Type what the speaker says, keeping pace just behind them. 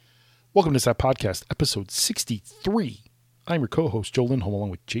Welcome to that podcast, episode 63. I'm your co-host, Joe Lindholm, along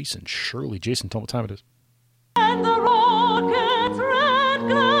with Jason Shirley. Jason, tell me what time it is. And the rocket's red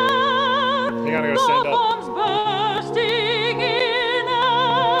glare, Hang on, I gotta stand up. bombs bursting in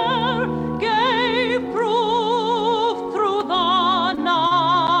air, gave proof through the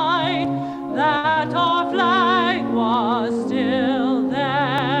night that our flag was still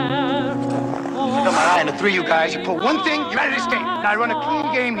there. Come on, and the three of you guys, you pull one thing, you're out of the state. Now I run a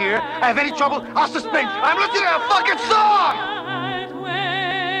clean game here. I have any trouble, I'll suspend you. I'm listening to a fucking song!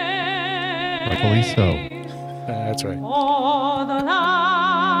 Rightfully so. That's right. For the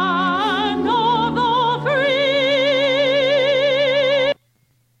land of the free.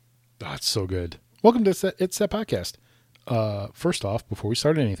 That's so good. Welcome to It's That Podcast. First off, before we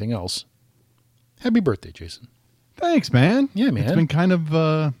start anything else, happy birthday, Jason. Thanks, man. Yeah, man. It's been kind of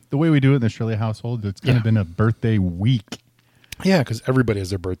the way we do it in the Shirley household. It's kind of been a birthday week, Yeah, because everybody has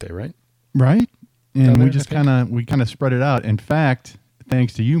their birthday, right? right? And there, we just kind of spread it out. In fact,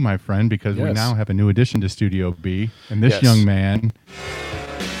 thanks to you, my friend, because we Yes. now have a new addition to Studio B, and this Yes. young man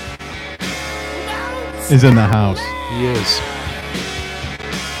is in the house. He is.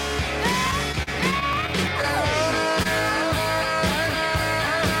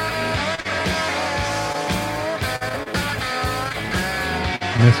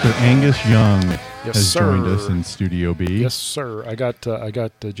 Mr. Angus Young Yes, has sir. joined us in Studio B. Yes, sir. I got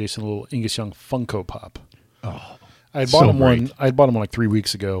Jason a little Angus Young Funko Pop. Oh, I had so bought him great. one. I had bought him one like 3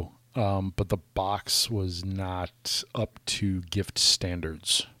 weeks ago, but the box was not up to gift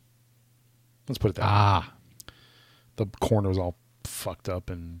standards. Let's put it that way. Ah, The corner was all fucked up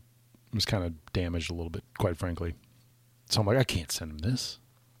and was kind of damaged a little bit, quite frankly. So I'm like, I can't send him this.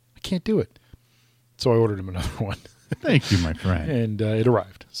 I can't do it. So I ordered him another one, thank you, my friend. and it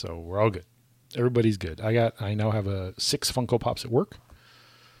arrived. So we're all good. Everybody's good. I now have 6 Funko Pops at work.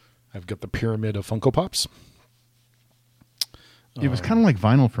 I've got the pyramid of Funko Pops. It was kind of like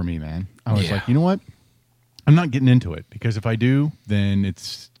vinyl for me, man. I was Yeah. like, you know what? I'm not getting into it because if I do, then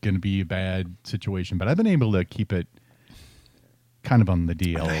it's going to be a bad situation. But I've been able to keep it kind of on the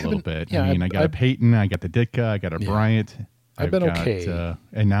DL a little bit. yeah, I mean, I got a Peyton, I got the Ditka, I got a Yeah. Bryant. I've been got, okay.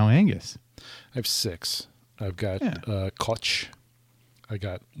 And now Angus, I have 6. I've got Yeah. Clutch. I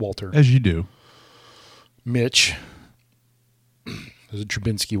got Walter. as you do. Mitch. There's a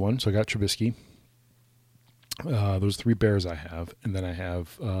Trubinsky one, so I got Trubisky. Those 3 bears I have. And then I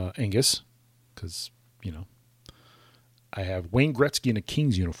have Angus, because, you know, I have Wayne Gretzky in a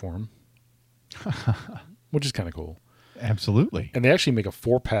Kings uniform, which is kind of cool. Absolutely. And they actually make a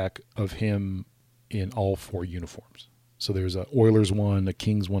 4-pack of him in all 4 uniforms. So there's a Oilers one, a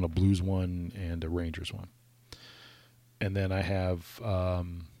Kings one, a Blues one, and a Rangers one. And then I have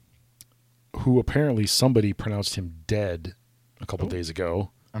who apparently somebody pronounced him dead a couple days ago.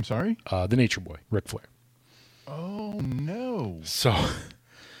 I'm sorry? The Nature Boy, Ric Flair. Oh, no. So,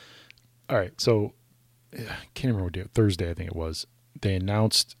 all right. So, I can't remember what day. Thursday, I think it was. They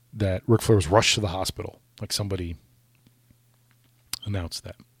announced that Ric Flair was rushed to the hospital. Like somebody announced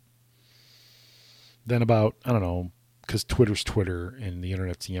that. Then about, I don't know, because Twitter's Twitter and the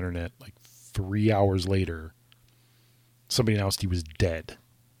internet's the internet, like 3 hours later, somebody announced he was dead.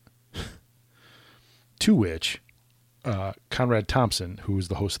 To which Conrad Thompson, who is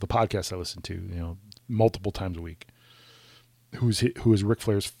the host of the podcast I listen to, you know, multiple times a week, who is Ric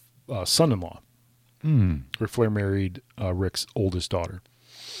Flair's son-in-law. Ric Flair married Ric's oldest daughter.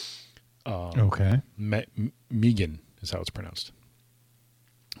 Okay. Megan is how it's pronounced.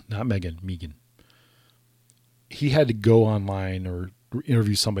 Not Megan, Megan. He had to go online or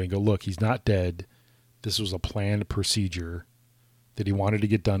interview somebody and go, look, he's not dead. This was a planned procedure that he wanted to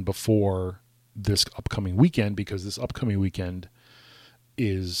get done before this upcoming weekend, because this upcoming weekend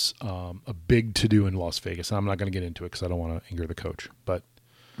is a big to-do in Las Vegas. And I'm not going to get into it because I don't want to anger the coach. But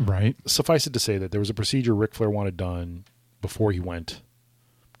Right. suffice it to say that there was a procedure Ric Flair wanted done before he went,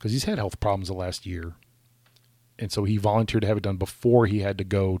 because he's had health problems the last year. And so he volunteered to have it done before he had to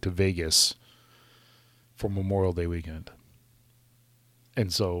go to Vegas for Memorial Day weekend.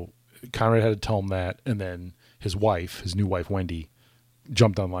 And so Conrad had to tell him that. And then his new wife, Wendy,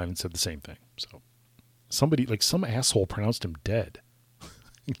 jumped online and said the same thing. So somebody, like some asshole, pronounced him dead.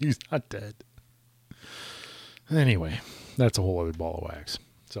 He's not dead. Anyway, that's a whole other ball of wax.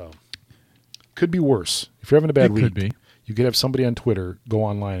 So could be worse. If you're having a bad It week, could be. you could have somebody on Twitter go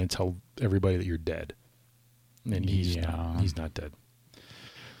online and tell everybody that you're dead. And he's not dead.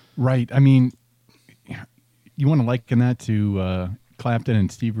 Right. I mean, you want to liken that to Clapton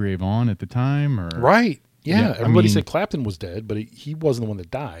and Stevie Ray Vaughan at the time? Or Right. Yeah. Yeah, I Everybody mean- said Clapton was dead, but he wasn't the one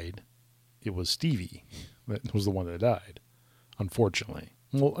that died. It was Stevie that was the one that died, unfortunately.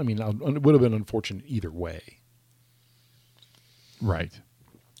 Well, I mean, it would have been unfortunate either way. Right.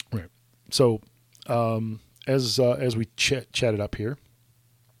 Right. So, as we chatted up here,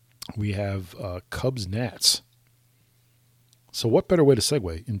 we have Cubs Nats. So, what better way to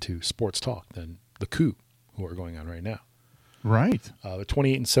segue into sports talk than the coup who are going on right now? Right. The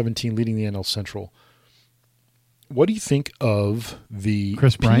 28-17 leading the NL Central. What do you think of the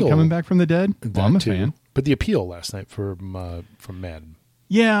Chris Bryant appeal? coming back from the dead? Well, I'm a That too. fan. But the appeal last night from Madden.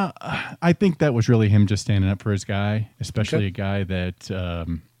 Yeah, I think that was really him just standing up for his guy, especially Okay. a guy that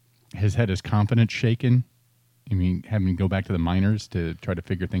has had his confidence shaken. I mean, having to go back to the minors to try to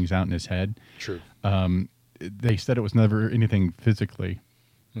figure things out in his head. True. They said it was never anything physically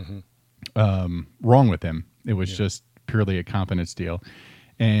wrong with him. It was just purely a confidence deal.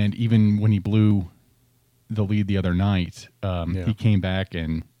 And even when he blew the lead the other night, he came back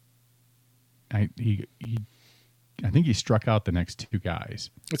and I think he struck out the next two guys.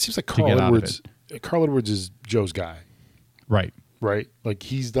 It seems like to get out of Carl Edwards is Joe's guy, Right. right? Like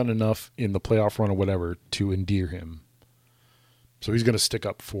he's done enough in the playoff run or whatever to endear him. So he's going to stick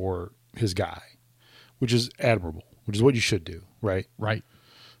up for his guy, which is admirable, which is what you should do, right? Right.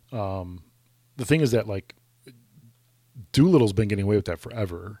 The thing is that like Doolittle's been getting away with that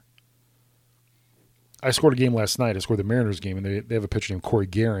forever. I scored a game last night. I scored the Mariners game, and they have a pitcher named Corey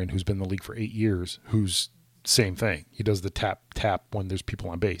Guerin who's been in the league for 8 years, who's same thing. He does the tap when there's people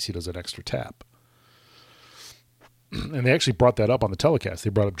on base. He does that extra tap. And they actually brought that up on the telecast. They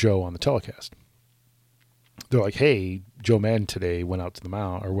brought up Joe on the telecast. They're like, hey, Joe Madden today went out to the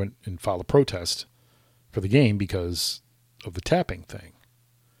mound or went and filed a protest for the game because of the tapping thing,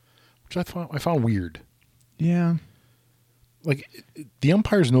 which I found weird. Yeah. Like the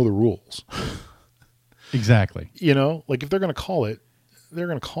umpires know the rules. Exactly. You know, like if they're going to call it, they're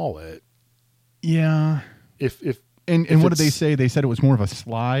going to call it. Yeah. If And what did they say? They said it was more of a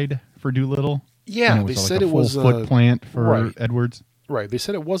slide for Doolittle. Yeah, and they like said a it was full foot plant for right. Edwards. Right. They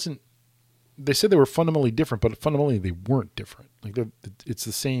said it wasn't. They said they were fundamentally different, but fundamentally they weren't different. Like it's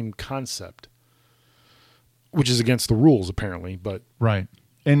the same concept, which is against the rules apparently. But Right.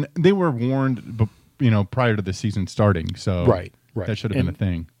 And they were warned, prior to the season starting. So right. that should have been a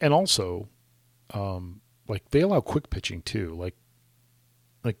thing. And also, like they allow quick pitching too. Like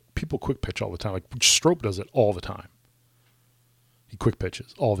people quick pitch all the time. Like Strop does it all the time. He quick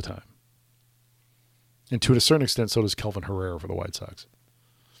pitches all the time. And to a certain extent, so does Kelvin Herrera for the White Sox.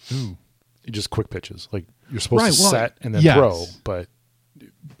 Ooh. He just quick pitches. Like you're supposed to Well, set and then yes. throw, but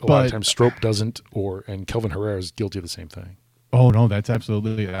a lot of times Strop doesn't, and Kelvin Herrera is guilty of the same thing. Oh, no, that's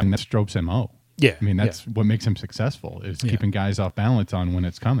absolutely, that's Strope's MO. Yeah. I mean, that's what makes him successful is keeping guys off balance on when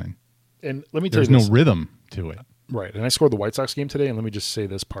it's coming. And let me tell There's you no this. rhythm to it. Right. And I scored the White Sox game today, and let me just say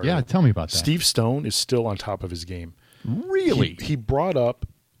this part. Yeah, of it. tell me about that. Steve Stone is still on top of his game. Really? He brought up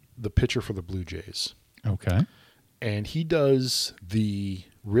the pitcher for the Blue Jays, Okay. and he does the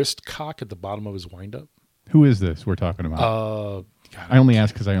wrist cock at the bottom of his windup. Who is this we're talking about? I only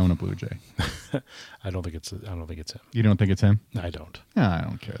ask because I own a Blue Jay. I don't think it's him. You don't think it's him? I don't. Yeah, I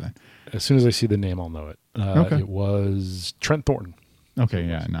don't care then. As soon as I see the name, I'll know it. Okay. It was Trent Thornton. Okay,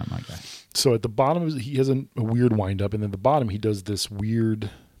 yeah, not my guy. So at the bottom, he has a weird windup, and then at the bottom, he does this weird.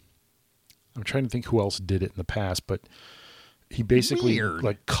 I'm trying to think who else did it in the past, but he basically Weird.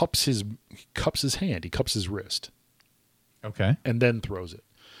 like cups his hand, he cups his wrist, Okay. and then throws it.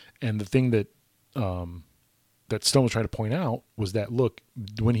 And the thing that that Stone was trying to point out was that look,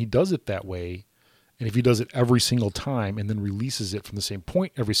 when he does it that way, and if he does it every single time and then releases it from the same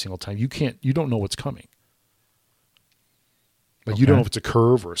point every single time, you don't know what's coming. Like you don't know if it's a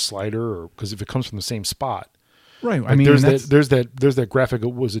curve or a slider, or because if it comes from the same spot. Right. Like there's that graphic.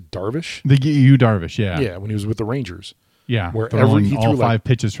 Was it Darvish? The Yu Darvish, yeah. Yeah, when he was with the Rangers. Yeah. Where throwing he threw all like- 5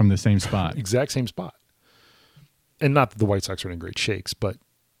 pitches from the same spot. Exact same spot. And not that the White Sox are in great shakes, but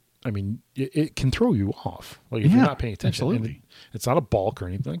I mean, it can throw you off. Like if you're Yeah, not paying attention. And absolutely. it's not a balk or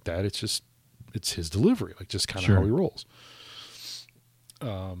anything like that. It's his delivery, like just kind of Sure. how he rolls.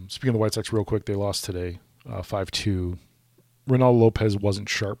 Speaking of the White Sox real quick, they lost today, 5-2. Ronaldo Lopez wasn't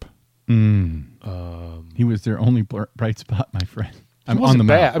sharp. He was their only bright spot, my friend. He wasn't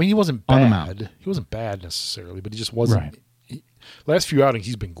bad. I mean, he wasn't On the bad. He wasn't bad necessarily, but he just wasn't. Right. Last few outings,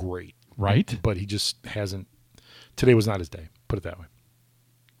 he's been great. Right? But he just hasn't. Today was not his day. Put it that way.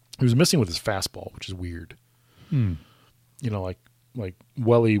 He was missing with his fastball, which is weird. You know, like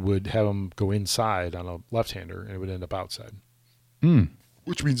Welly would have him go inside on a left-hander, and it would end up outside.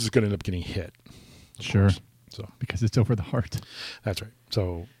 Which means it's going to end up getting hit. Sure. So Because it's over the heart. that's right.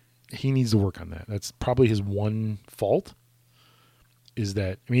 So he needs to work on that. That's probably his one fault. Is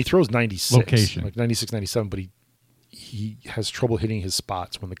that he throws 96, Location. like 96, 97, but he has trouble hitting his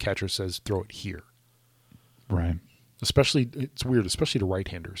spots when the catcher says throw it here. Right. Especially, it's weird, especially to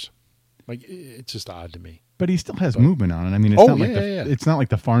right-handers. Like, it's just odd to me. But he still has movement on it. I mean, it's it's not like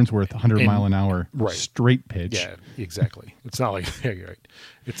the Farnsworth 100 mile an hour straight pitch. Yeah, exactly. It's not like you're right.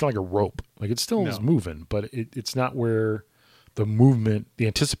 It's not like a rope. Like, it still is moving, but it's not where the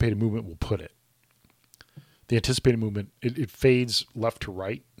anticipated movement will put it. The anticipated movement, it fades left to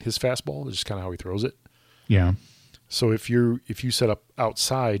right. His fastball is just kind of how he throws it. Yeah. So if you set up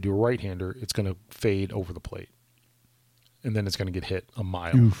outside to a right-hander, it's going to fade over the plate, and then it's going to get hit a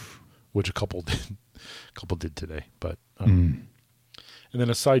mile, which a couple did today. But and then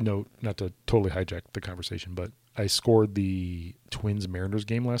a side note, not to totally hijack the conversation, but I scored the Twins Mariners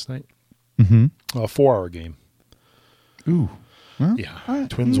game last night, a 4-hour game. Ooh, well, yeah.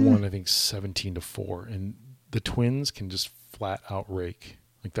 Twins won, I think 17-4, and the Twins can just flat out rake.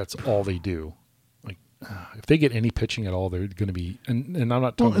 Like, that's all they do. Like, if they get any pitching at all, they're going to be. And I'm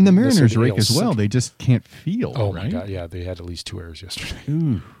not talking. Well, and the Mariners rake as well. They just can't feel. Oh right? My God! Yeah, they had at least 2 errors yesterday.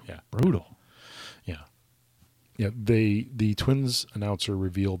 Ooh, yeah, brutal. Yeah, yeah. The Twins announcer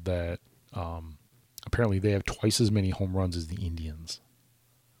revealed that apparently they have twice as many home runs as the Indians.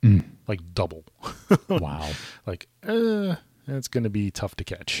 Like double. Wow. Like, it's going to be tough to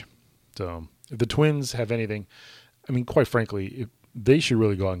catch. So if the Twins have anything, I mean, quite frankly, they should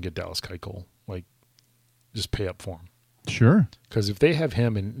really go out and get Dallas Keuchel. Like, just pay up for him. Sure. Because if they have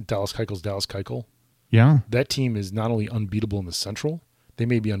him and Dallas Keuchel, yeah, that team is not only unbeatable in the Central, they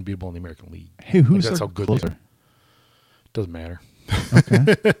may be unbeatable in the American League. Hey, who's that's how good closer? they are. Doesn't matter.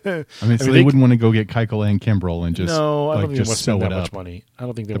 Okay. I mean, they wouldn't want to go get Keuchel and Kimbrel and just I don't think they want to spend that it much up. money. I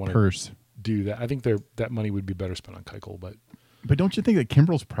don't think they The want purse. to do that. I think that money would be better spent on Keuchel, but don't you think that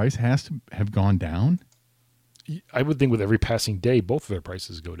Kimbrel's price has to have gone down? I would think with every passing day, both of their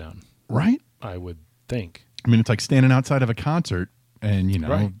prices go down. Right? I would think. I mean, it's like standing outside of a concert and,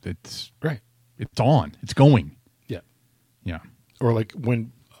 Right. it's Right. It's on. It's going. Yeah. Yeah. Or like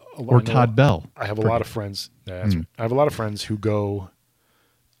when or Todd Bell. I have a lot of friends. I have a lot of friends who go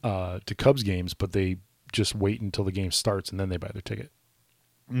to Cubs games, but they just wait until the game starts and then they buy their ticket.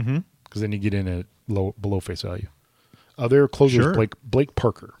 Mm-hmm. Because then you get in at below face value. Their closer is Blake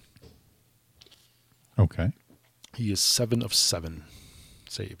Parker. Okay. He is 7 of 7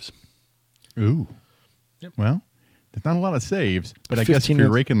 saves. Ooh. Yep. Well, there's not a lot of saves, but I guess if you're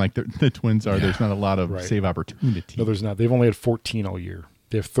raking like the Twins are, there's not a lot of save opportunity. No, there's not. They've only had 14 all year.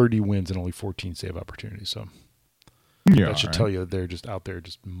 They have 30 wins and only 14 save opportunities. So that should tell you that they're just out there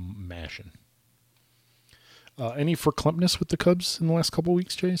just mashing. Any verklempt with the Cubs in the last couple of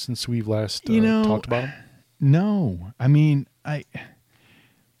weeks, Jay, since we've last talked about them? No. I mean,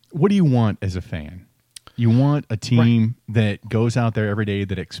 what do you want as a fan? You want a team that goes out there every day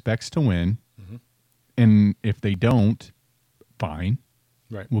that expects to win, and if they don't, fine.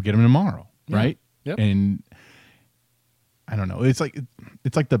 Right. We'll get them tomorrow, right? Yep. And I don't know. It's like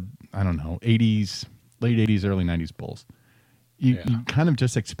the 80s, late 80s, early 90s Bulls. You kind of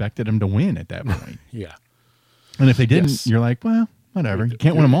just expected them to win at that point. Yeah. And if they didn't, you're like, well, whatever. You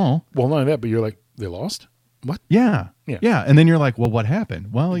can't win them all. Well, not only that, but you're like, they lost? What? Yeah. And then you're like, well, what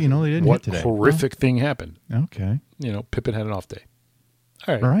happened? Well, they didn't hit today. What horrific thing happened? Okay. Pippen had an off day.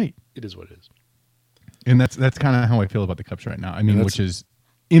 All right. It is what it is. And that's kind of how I feel about the Cubs right now. I mean, which is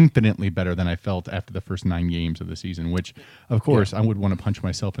infinitely better than I felt after the first 9 games of the season, which, of course, I would want to punch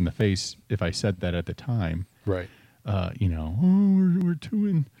myself in the face if I said that at the time. Right. We're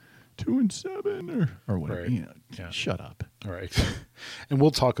 2-7 or whatever. Right. Shut up. All right. And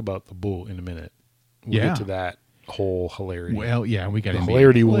we'll talk about the Bull in a minute. We'll get to that whole hilarity. Well, yeah, we got the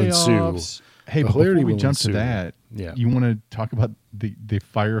hilarity will ensue. Hey, before we jump to that, yeah. You want to talk about the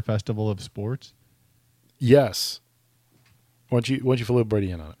Fire Festival of Sports? Yes. Why don't you fill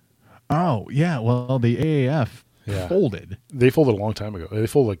everybody in on it? Oh, yeah. Well, the AAF folded. They folded a long time ago. They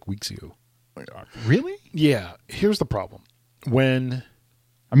folded like weeks ago. Really? Yeah. Here's the problem. It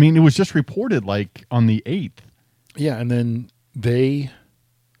was just reported like on the 8th. Yeah, and then I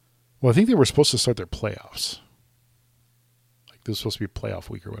think they were supposed to start their playoffs. Like this was supposed to be playoff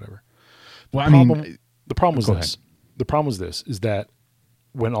week or whatever. The problem was this. The problem was this, is that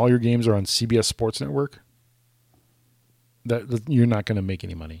when all your games are on CBS Sports Network, that you're not going to make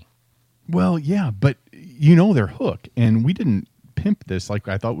any money. Well, yeah, but their hook, and we didn't pimp this like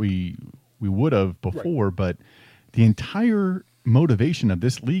I thought we would have before, but the entire motivation of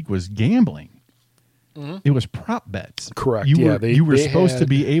this league was gambling. Mm-hmm. It was prop bets. Correct. You were supposed to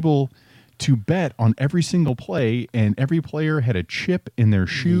be able to bet on every single play, and every player had a chip in their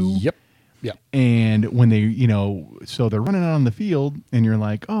shoe. Yep. Yeah. And when they, so they're running out on the field, and you're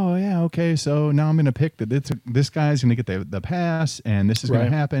like, oh yeah, okay, so now I'm going to pick that this guy's going to get the pass, and this is going Right.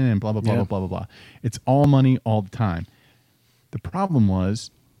 to happen, and blah blah blah Yeah. blah blah blah blah. It's all money all the time. The problem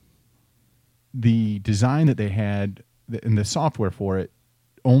was the design that they had and the software for it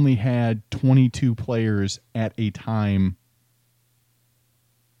only had 22 players at a time.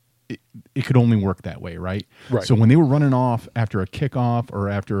 It could only work that way, right? Right. So when they were running off after a kickoff or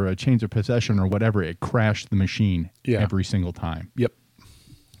after a change of possession or whatever, it crashed the machine every single time. Yep.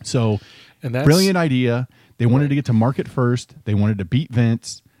 So, And that's brilliant idea. They wanted to get to market first. They wanted to beat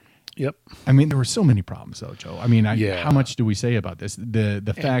Vince. Yep. I mean, there were so many problems, though, Joe. I mean, Yeah. how much do we say about this?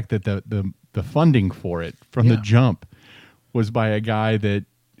 The fact that the funding for it from the jump was by a guy that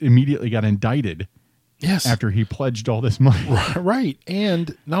immediately got indicted. Yes. After he pledged all this money. Right.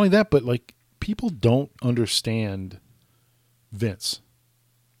 And not only that, but like people don't understand Vince.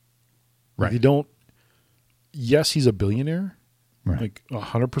 Right. They don't. Yes, he's a billionaire. Right. Like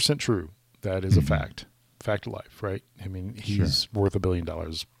 100% true. That is a fact. Fact of life, right? I mean, he's worth $1 billion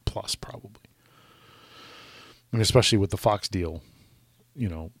plus probably. And especially with the Fox deal,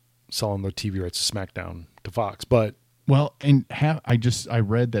 selling their TV rights to SmackDown to Fox. But Well, and I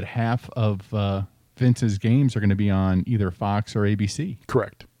read that half of Vince's games are going to be on either Fox or ABC.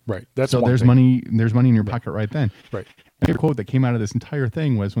 correct. Right. That's So one there's thing. money. There's money in your pocket right then. Right. My favorite quote that came out of this entire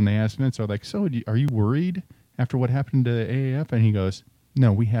thing was when they asked Vince, "Are like, so are you worried after what happened to AAF?" And he goes,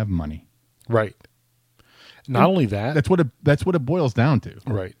 "No, we have money." Right. Not only that. That's what it boils down to.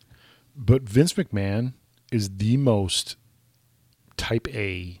 Right. But Vince McMahon is the most type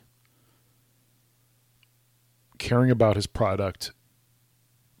A, caring about his product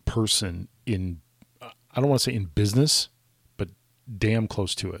person in, I don't want to say in business, but damn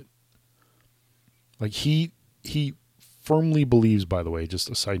close to it. Like he firmly believes, by the way, just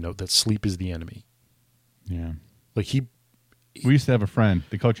a side note, that sleep is the enemy. Yeah. Like We used to have a friend.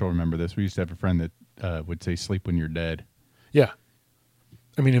 The coach will remember this. We used to have a friend that would say, "Sleep when you're dead." yeah.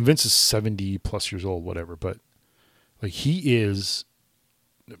 I mean, and Vince is 70 plus years old, whatever, but like he is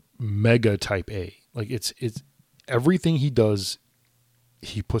mega type A. Like it's everything he does,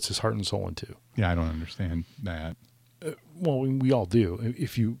 he puts his heart and soul into. Yeah, I don't understand that. Well, we all do.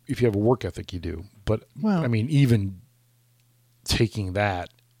 If you have a work ethic, you do. But Well- I mean, even taking that,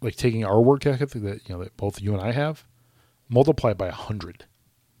 like taking our work ethic that that both you and I have, multiply by 100,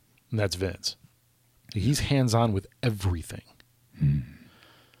 and that's Vince. He's hands on with everything.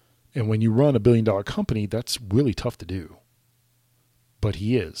 And when you run $1 billion company, that's really tough to do. But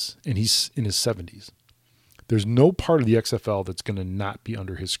he is, and he's in his 70s. There's no part of the XFL that's going to not be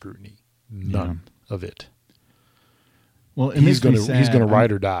under his scrutiny. None of it. Well, it He's makes me going sad. to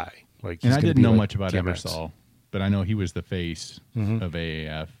ride or die. Like, And he's I gonna didn't be know like much about DMX. Ebersol, but I know he was the face of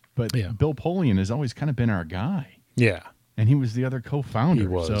AAF. But Yeah. Bill Polian has always kind of been our guy, Yeah, and he was the other co-founder. he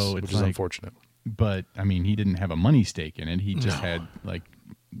was, so which it's is like, unfortunate. but I mean, he didn't have a money stake in it. He just had like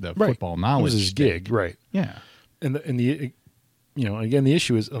the Right. football It knowledge. was his stake. gig, right? Yeah. And the again, the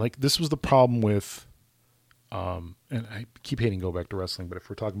issue is like this was the problem with, and I keep hating to go back to wrestling, but if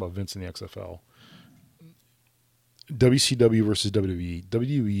we're talking about Vince in the XFL, WCW versus WWE.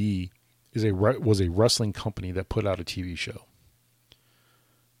 WWE was a wrestling company that put out a TV show.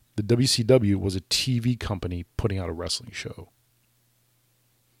 The WCW was a TV company putting out a wrestling show.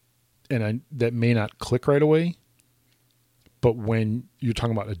 And that may not click right away, but when you're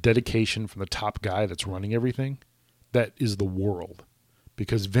talking about a dedication from the top guy that's running everything, that is the world.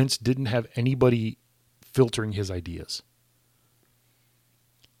 Because Vince didn't have anybody filtering his ideas.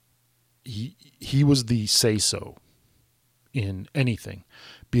 He was the say-so in anything,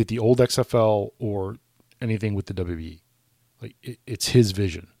 be it the old XFL or anything with the WWE. Like it's his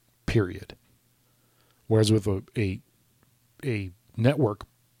vision, period. Whereas with a network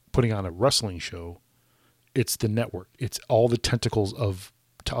putting on a wrestling show, it's the network. It's all the tentacles of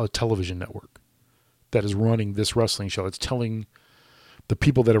a television network that is running this wrestling show. It's telling the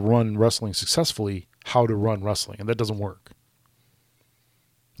people that have run wrestling successfully how to run wrestling, and that doesn't work.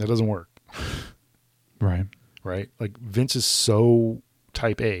 That doesn't work. Right. Right? Like Vince is so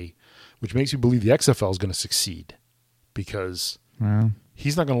type A, which makes you believe the XFL is going to succeed because Well,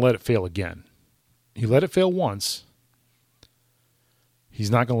 he's not going to let it fail again. He let it fail once.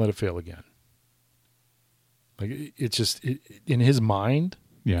 He's not going to let it fail again. Like it's just in his mind,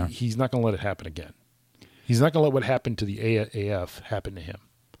 yeah. he's not going to let it happen again. He's not going to let what happened to the AF happen to him.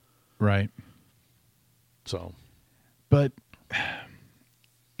 Right. So, But,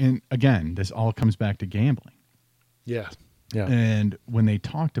 and again, this all comes back to gambling. yeah. Yeah. And when they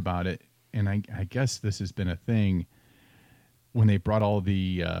talked about it, and I guess this has been a thing, when they brought all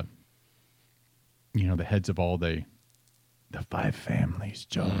the the heads of all the 5 families,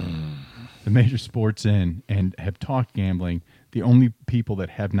 Joe, the major sports and have talked gambling. The only people that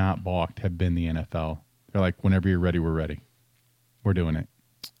have not balked have been the NFL. They're like, whenever you're ready, we're ready. We're doing it.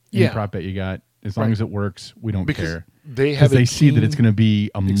 Any prop bet you got, as long as it works, we don't care. Because they see that it's going to be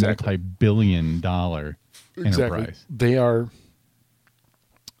a multi-billion-dollar enterprise. They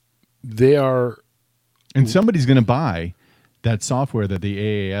are, and somebody's going to buy that software that the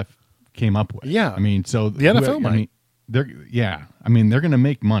AAF came up with. Yeah, I mean, so the NFL might. I mean, they're going to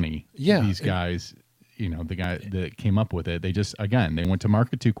make money. Yeah, these guys. The guy that came up with it, they just, again, they went to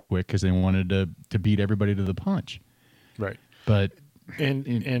market too quick because they wanted to beat everybody to the punch. Right. But and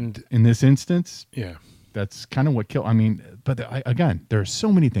in this instance, yeah, that's kind of what killed. I mean, but again, there are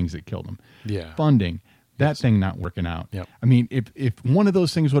so many things that killed them. Yeah. Funding, that thing not working out. Yep. I mean, if one of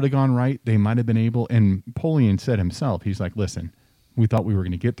those things would have gone right, they might have been able, and Polian said himself, he's like, listen, we thought we were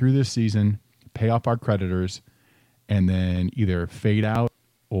going to get through this season, pay off our creditors, and then either fade out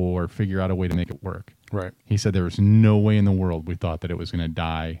or figure out a way to make it work. Right. He said there was no way in the world we thought that it was going to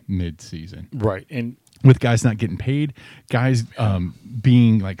die mid-season. Right. And with guys not getting paid, guys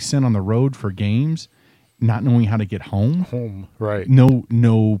being like sent on the road for games, not knowing how to get home. Right.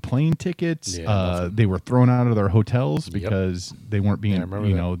 No plane tickets. Yeah, they were thrown out of their hotels because they weren't being, they were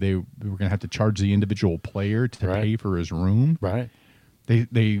going to have to charge the individual player to pay for his room. Right.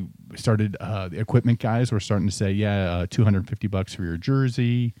 They started, the equipment guys were starting to say, $250 for your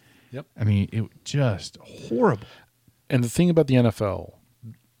jersey. Yep. I mean, it was just horrible. And the thing about the NFL,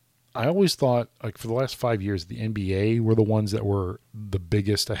 I always thought, like, for the last 5 years, the NBA were the ones that were the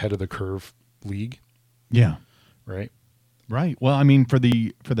biggest ahead of the curve league. Yeah. Right. Right. Well, I mean, for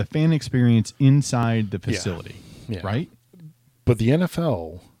the fan experience inside the facility. Yeah. Right. But the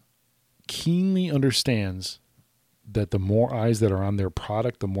NFL keenly understands that the more eyes that are on their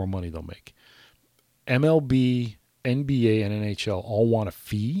product, the more money they'll make. MLB, NBA, and NHL all want a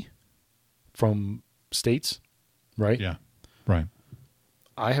fee from states, right? Yeah. Right.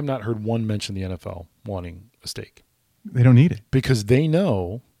 I have not heard one mention the NFL wanting a stake. They don't need it. Because they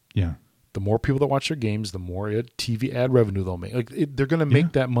know the more people that watch their games, the more TV ad revenue they'll make. Like they're going to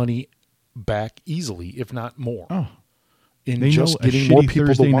make that money back easily, if not more. Oh. In just getting more people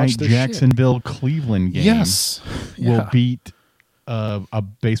Thursday to watch night their Jacksonville Cleveland game will beat a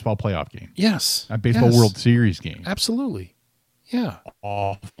baseball playoff game. Yes. A baseball World Series game. Absolutely. Yeah.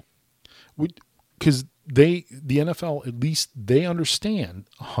 Awful. Because the NFL, at least they understand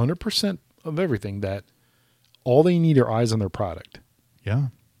 100% of everything, that all they need are eyes on their product. Yeah.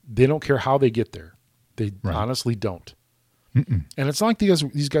 They don't care how they get there. They honestly don't. And it's not like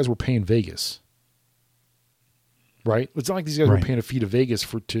these guys were paying Vegas. Right? It's not like these guys were paying a fee to Vegas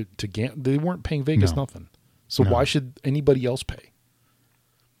to gamble. They weren't paying Vegas nothing. So why should anybody else pay?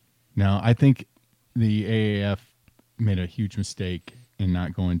 Now, I think the AAF made a huge mistake in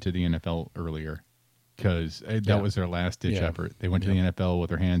not going to the NFL earlier, because that was their last-ditch effort. They went to the NFL with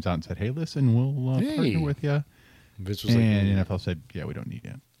their hands out and said, hey, listen, we'll partner with you. And the NFL said, yeah, we don't need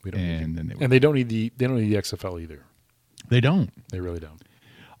you. We don't need you. And they don't need the XFL either. They don't. They really don't.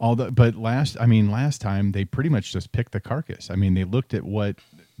 But last time they pretty much just picked the carcass. I mean, they looked at what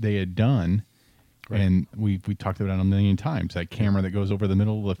they had done, and we talked about it a million times. That camera that goes over the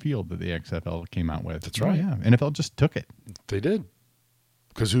middle of the field that the XFL came out with. That's right. Yeah, NFL just took it. They did.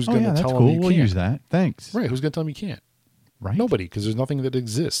 Because who's going to tell them cool. you can't? We'll use that. Thanks. Right. Who's going to tell them you can't? Right. Nobody, because there's nothing that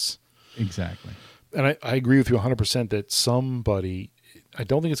exists. Exactly. And I agree with you 100% that somebody, I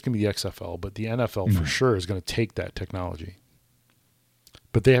don't think it's going to be the XFL, but the NFL for sure is going to take that technology.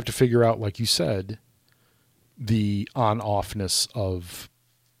 But they have to figure out, like you said, the on-offness of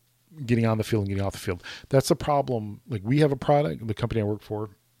getting on the field and getting off the field. That's a problem. Like, we have a product, the company I work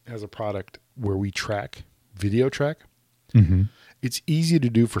for has a product where we video track. Mm-hmm. It's easy to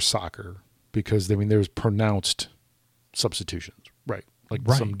do for soccer because, there's pronounced substitutions, right? Like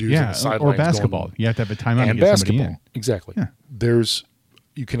some dudes on the sidelines. Or basketball. You have to have a timeout to get somebody in. Exactly. Yeah.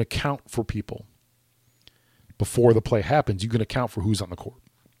 You can account for people. Before the play happens, you can account for who's on the court.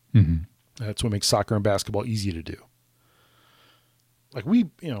 Mm-hmm. That's what makes soccer and basketball easy to do. Like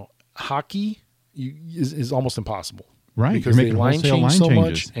hockey is almost impossible. Right. Because they line change so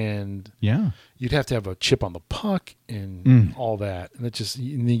much, and you'd have to have a chip on the puck and all that. And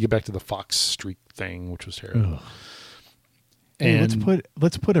and then you get back to the Fox streak thing, which was terrible. Ugh. And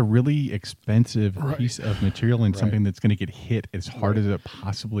let's put a really expensive piece of material in something that's going to get hit as hard as it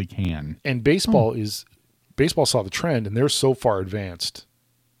possibly can. And baseball saw the trend, and they're so far advanced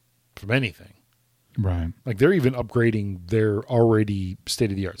from anything. Right. Like, they're even upgrading their already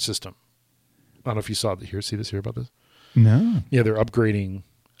state-of-the-art system. I don't know if you saw that here. See this here about this? No. Yeah, they're upgrading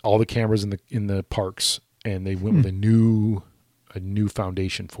all the cameras in the parks, and they went with a new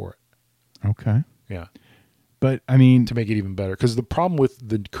foundation for it. Okay. Yeah. But I mean, to make it even better, because the problem with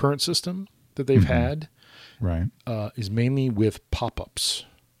the current system that they've had, right, is mainly with pop-ups.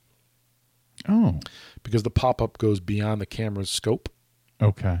 Oh. Because the pop-up goes beyond the camera's scope.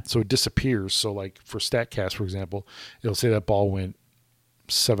 Okay. So it disappears. So like for StatCast, for example, it'll say that ball went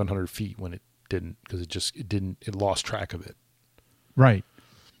 700 feet when it didn't, because it lost track of it. Right.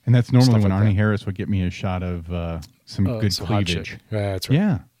 And that's normally Stuff when like Arnie that. Harris would get me a shot of some good some hot cleavage. chick. That's right.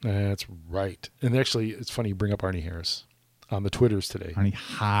 Yeah. That's right. And actually, it's funny you bring up Arnie Harris on the Twitters today. Arnie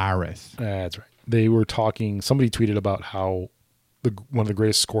Harris. That's right. They were talking, somebody tweeted about how one of the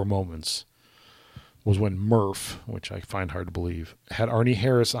greatest score moments was when Murph, which I find hard to believe, had Arnie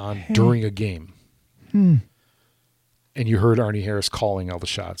Harris on during a game. And you heard Arnie Harris calling all the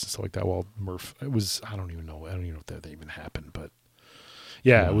shots and stuff like that. Well, Murph, it was, I don't even know if that even happened, but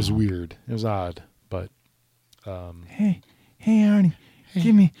yeah, It was weird. It was odd, but. Hey, Arnie,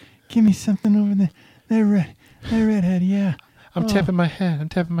 give me something over there. That redhead, yeah. I'm tapping my head. I'm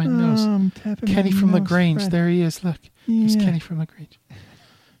tapping my nose. I'm tapping Kenny my from nose, LaGrange. Fred. There he is. Look. There's Yeah. Kenny from LaGrange.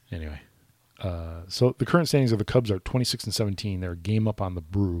 Anyway. So the current standings of the Cubs are 26 and 17. They're a game up on the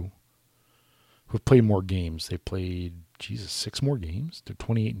Brew, who have played more games. They played, 6 more games. They're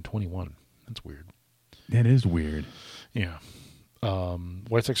 28 and 21. That's weird. That is weird. Yeah.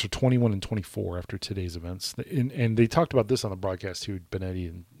 White Sox are 21 and 24 after today's events. And they talked about this on the broadcast too, Benetti,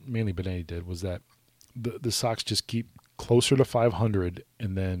 and mainly Benetti did, was that the Sox just keep closer to 500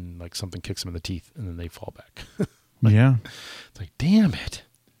 and then like something kicks them in the teeth and then they fall back. Yeah. It's like, damn it.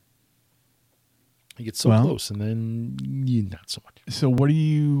 You get so Well, close and then not so much. So what are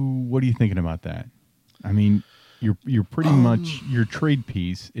you thinking about that? I mean, you're pretty much, your trade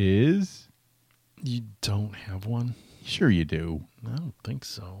piece is. You don't have one? Sure you do. I don't think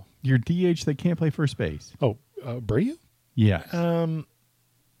so. Your DH that can't play first base. Oh, Abreu? Yes.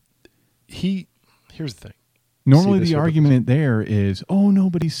 Here's the thing. Normally this the here, argument there is, oh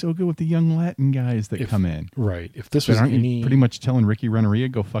no, but he's so good with the young Latin guys that come in. Right. If this But was aren't any you pretty much telling Ricky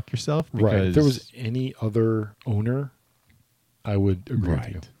Renneria, go fuck yourself? right, if there Because- was any other owner, I would agree with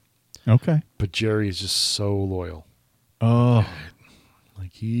you. Right. Okay. But Jerry is just so loyal. Oh,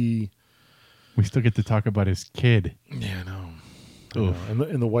 Like we still get to talk about his kid. yeah, no. Oof.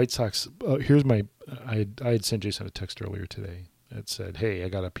 And the White Sox. Here's my. I had sent Jason a text earlier today that said, "Hey, I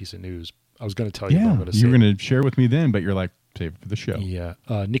got a piece of news. I was going to tell you, but I'm Yeah, going to say you were going to share with me then, but you're like, save it for the show. yeah,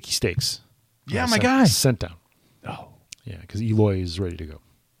 Nicky Stakes. Yeah, my guy. Sent down. Oh. Yeah, because Eloy is ready to go.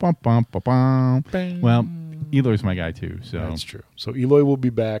 Bum, bum, bum, bum. Bang. Well, Eloy's my guy too, so. That's true. So Eloy will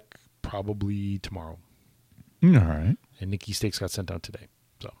be back probably tomorrow, All right. and Nicky Stakes got sent down today.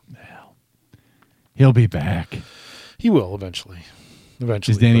 So He'll be back. he will eventually.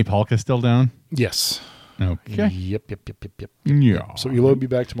 Is Danny but- Palka still down? Yes. Okay. Yep. Yeah. So Eloy will be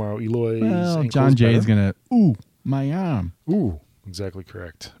back tomorrow. Eloy's Well, ankle's John Jay is better. going to, my arm. Ooh, exactly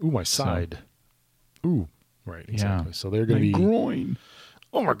correct. Ooh, my side. Ooh, right, exactly. Yeah. So they're going to My be. groin.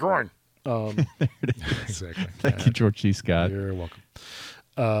 Oh, my groin. Exactly. Thank you, George C. Scott. You're welcome.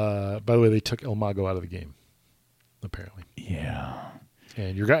 By the way, they took El Mago out of the game, apparently. Yeah.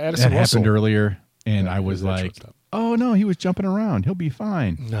 And your guy Addison That Russell. happened earlier, and Yeah, I was he was that like, shortstop. oh, no, he was jumping around. He'll be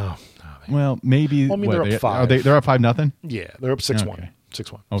fine. No. Well, maybe. Well, I mean, what, they're up 5. They're up 5-0? Yeah, they're up 6-1. Okay.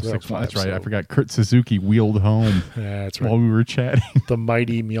 6-1. Oh, So they're up 6-1. 5, That's right. so- I forgot Kurt Suzuki wheeled home That's while right. we were chatting. The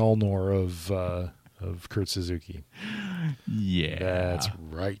mighty Mjolnir of Kurt Suzuki. Yeah. That's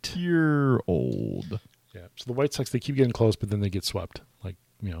right. You're old. Yeah. So the White Sox, they keep getting close, but then they get swept. Like,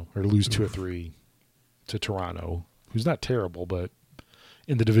 or lose 2 or 3 to Toronto, who's not terrible, but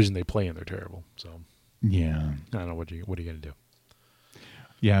in the division they play in, they're terrible. So Yeah. I don't know what are you going to do.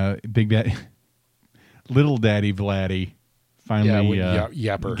 Yeah. Big Daddy. Little Daddy Vladdy finally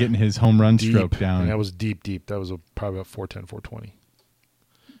Yapper. getting his home run Deep. stroke down. And that was deep. That was probably about 410, 420.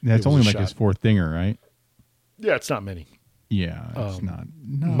 That's it was only a like shot. his fourth dinger, right? Yeah, it's not many. Yeah. It's not.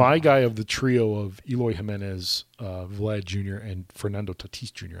 No. My guy of the trio of Eloy Jimenez, Vlad Jr., and Fernando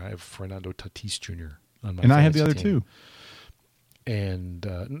Tatis Jr. I have Fernando Tatis Jr. on my And I have the fantasy other team. two. And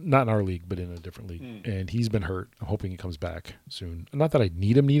not in our league, but in a different league. And he's been hurt. I'm hoping he comes back soon. Not that I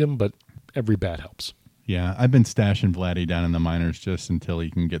need him, but every bat helps. Yeah. I've been stashing Vladdy down in the minors just until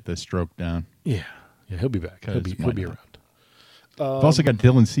he can get this stroke down. Yeah, he'll be back. He'll be why around not? I've also got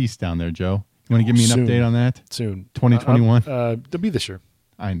Dylan Cease down there, Joe. You want to give me an Soon. update on that? soon. 2021? They'll be this year.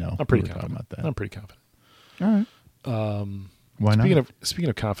 I know. I'm pretty We were talking confident about that. I'm pretty confident. All right. Why not? Speaking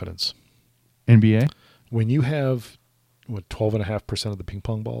of confidence, NBA? when you have 12.5% of the ping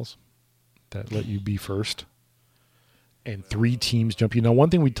pong balls that let you be first, and 3 teams jump you. Now, one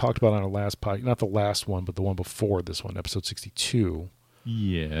thing we talked about on our last podcast, not the last one, but the one before this one, episode 62.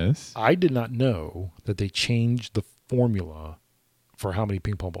 Yes. I did not know that they changed the formula for how many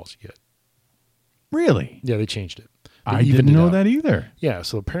ping pong balls you get. Really? Yeah, they changed it. They I evened didn't it know out. that either. Yeah,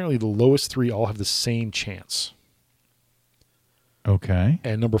 so apparently the lowest 3 all have the same chance. Okay.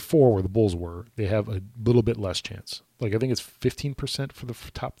 And number 4, where the Bulls were, they have a little bit less chance. Like I think it's 15% for the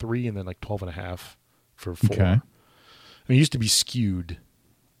top 3, and then like 12.5 for 4. Okay. I mean, it used to be skewed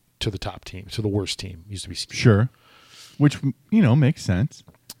to the top team, to the worst team. It used to be skewed. Sure. Which, makes sense.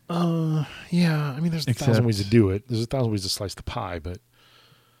 Yeah, I mean, there's a thousand ways to do it. There's a thousand ways to slice the pie, but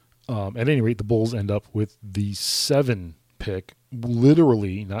at any rate, the Bulls end up with the 7 pick,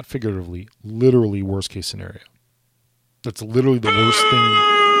 literally, not figuratively, literally worst case scenario. That's literally the worst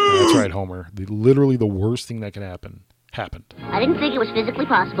thing. That's right, Homer. Literally the worst thing that can happen happened. I didn't think it was physically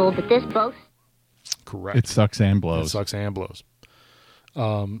possible, but this both. Correct. It sucks and blows. It sucks and blows.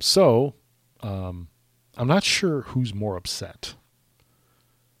 I'm not sure who's more upset.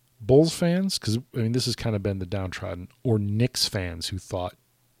 Bulls fans, because this has kind of been the downtrodden, or Knicks fans who thought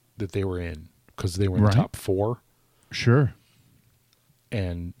that they were in because they were in the top 4, Sure.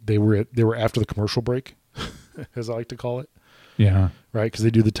 and they were after the commercial break, as I like to call it, Yeah. right? Because they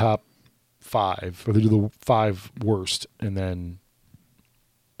do the top 5, or they do the 5 worst, and then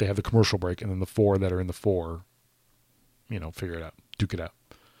they have the commercial break, and then the 4 that are in the 4, figure it out, duke it out.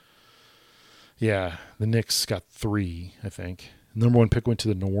 Yeah, the Knicks got 3, I think. Number 1 pick went to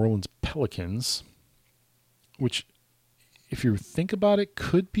the New Orleans Pelicans, which, if you think about it,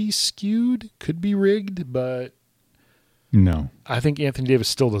 could be skewed, could be rigged, but No. I think Anthony Davis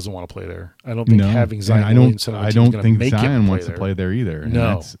still doesn't want to play there. I don't think having Zion Williamson on the I team is don't gonna think make Zion him wants there. to play there either. And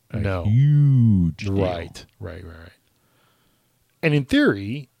No, that's a no. huge deal. Right. And in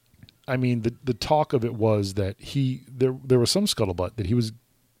theory, the talk of it was that there was some scuttlebutt that he was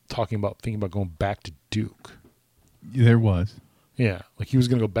thinking about going back to Duke. There was. Yeah, like he was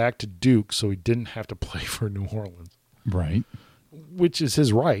going to go back to Duke so he didn't have to play for New Orleans, Right. which is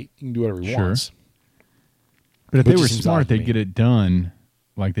his right. He can do whatever he wants. But if Which they were seems odd smart, to they'd me. get it done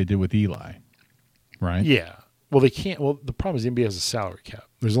like they did with Eli. Right? Yeah. Well, they can't. Well, the problem is the NBA has a salary cap.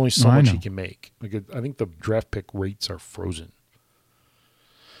 There's only so I much know. he can make. I think the draft pick rates are frozen.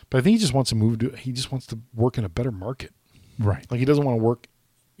 But I think he just wants to move to. He just wants to work in a better market. Right. Like he doesn't want to work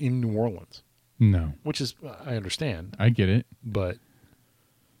in New Orleans, No. which is I understand, I get it. but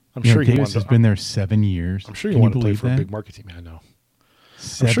I'm You know, sure he Davis wanted. has been there 7 years. I'm sure he Can you wanted to play believe for a that? big market team. I know.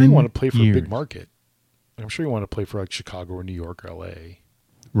 7 I'm sure he wanted to play for a years. big market. I'm sure he wanted to play for like Chicago or New York or L.A.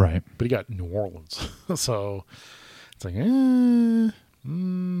 Right. But he got New Orleans, so it's like,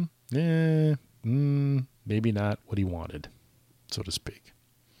 maybe not what he wanted, so to speak.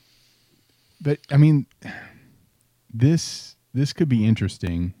 But this could be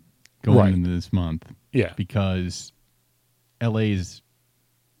interesting going Right. into this month. Yeah, Because LA is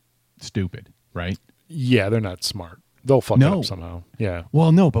stupid, right? yeah, they're not smart. They'll fuck it No. up somehow. Yeah,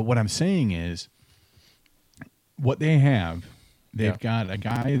 Well, no, but what I'm saying is what they have, they've Yeah. got a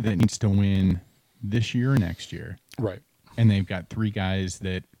guy that needs to win this year or next year, right, and they've got 3 guys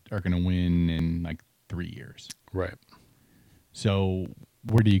that are going to win in like 3 years. right. So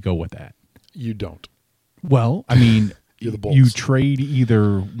where do you go with that? You don't. Well, You're the Bulls. you trade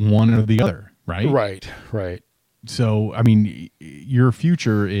either one or the other, right? Right. So, your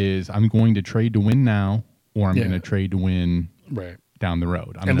future is I'm going to trade to win now, or I'm Yeah. going to trade to win Right. down the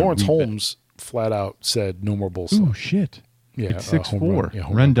road. I'm And gonna Lawrence rebuild. Holmes flat out said no more Bulls. Ooh, shit. Yeah, It's 6'4". home run. Yeah,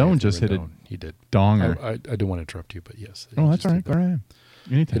 home run by Rendon Anthony just hit a Rendon. He did. donger. I didn't want to interrupt you, but yes. Oh, he that's just all right. did Go that. ahead.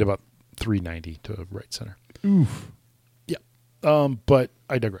 Anytime. Hit about 390 to right center. Oof. Yeah. But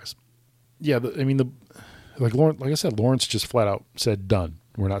I digress. Yeah, like I said, Lawrence just flat out said, done.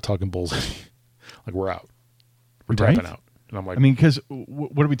 We're not talking Bulls. Like, we're out. We're Right? tapping out. And I'm like, Because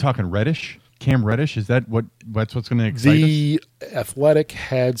what are we talking? Reddish? Cam Reddish? Is that that's what's going to excite us? the Athletic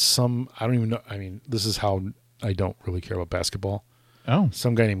had some, I don't even know. This is how I don't really care about basketball. Oh,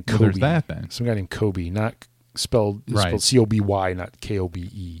 Some guy named Well, Kobe. there's that then. Some guy named Kobe, not spelled, it's Right. spelled Coby, not Kobe.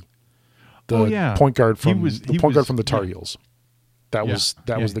 The Oh, yeah. point guard He from was- the he point guard was- from the Tar yeah. Heels. That Yeah. was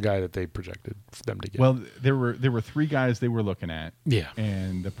Yeah. the guy that they projected for them to get. Well, there were 3 guys they were looking at. Yeah.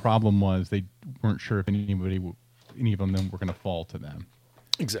 And the problem was they weren't sure if any of them were going to fall to them.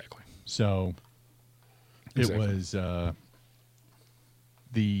 Exactly. So Exactly. it was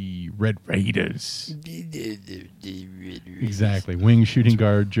the Red Raiders. Exactly. Wing shooting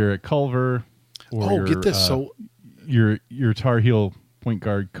guard Jarrett Culver. Or Get this. your Tar Heel point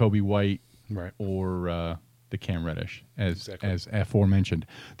guard Kobe White, Right. or the Cam Reddish, as Exactly. aforementioned.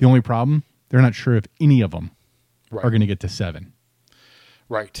 The only problem, they're not sure if any of them Right. are going to get to 7.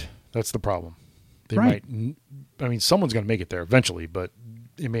 Right. That's the problem. They Right. might. I mean, someone's going to make it there eventually, but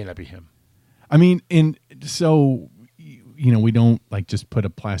it may not be him. I mean, so we don't like just put a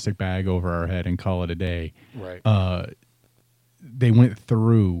plastic bag over our head and call it a day. Right. They went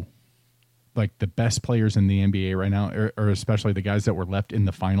through like the best players in the NBA right now, or especially the guys that were left in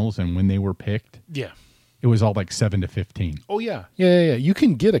the finals, and when they were picked, Yeah. it was all like 7 to 15. Oh yeah. Yeah. You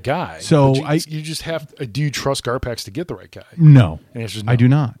can get a guy. So but you just have. Do you trust Garpax to get the right guy? No, And it's just I do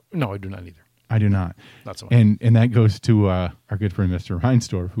not. No, I do not either. I do not. Not so much. And that goes to our good friend Mr.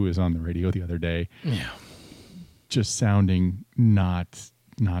 Reinsdorf, who was on the radio the other day, Yeah. just sounding not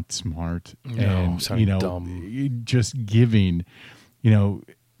smart, No, and sounding dumb. just giving,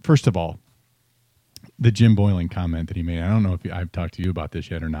 first of all, the Jim Boylan comment that he made. I don't know if I've talked to you about this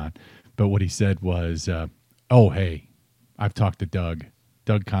yet or not, but what he said was, "Oh, hey, I've talked to Doug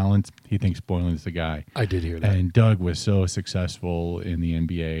Collins. He thinks Boylan's the guy." I did hear that. And Doug was so successful in the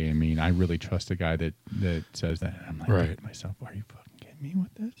NBA. I mean, I really trust a guy that says that. And I'm like, Right. to myself, are you fucking kidding me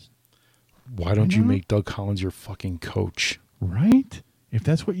with this? Why don't you make Doug Collins your fucking coach? Right? If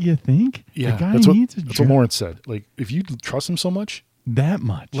that's what you think, Yeah, the guy that's needs a that's job what Lawrence said. Like, if you trust him so much, that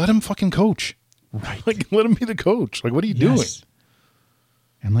much. let him fucking coach. Right. Like, let him be the coach. Like, what are you doing? Yes.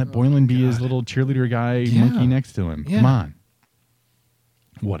 And let Boylan be his little cheerleader guy Yeah. monkey next to him. Yeah. Come on.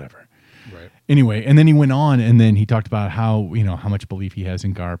 Whatever. Right. Anyway, and then he went on, and then he talked about how how much belief he has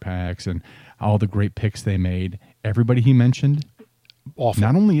in Garpax and all the great picks they made. Everybody he mentioned Awful.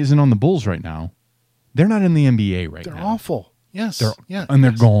 not only isn't on the Bulls right now, they're not in the NBA right They're now. awful. Yes. They're yeah. and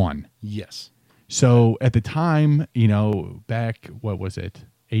they're yes. gone. Yes. So at the time, back, what was it,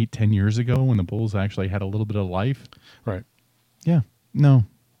 8-10 years ago, when the Bulls actually had a little bit of life. Right. Yeah, no, all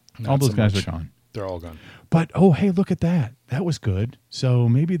Not those so guys much. are gone. They're all gone. But oh, hey, look at that. That was good. So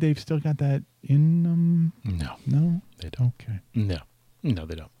maybe they've still got that in them. No. No, They don't. Okay. No. No,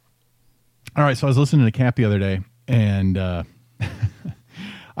 they don't. All right. So I was listening to Cap the other day, and I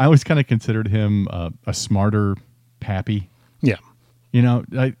always kind of considered him a smarter Pappy. Yeah.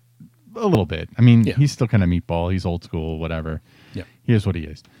 A little bit. I mean, Yeah. he's still kind of meatball. He's old school, whatever. Yeah. He is what he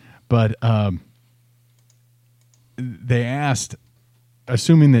is. But they asked,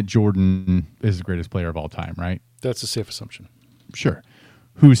 assuming that Jordan is the greatest player of all time, right? That's a safe assumption. Sure.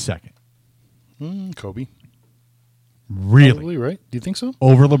 Who's second? Kobe. Really? Probably, right? Do you think so?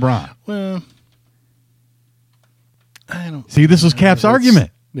 Over LeBron? Well, I don't. See, this was Cap's That's-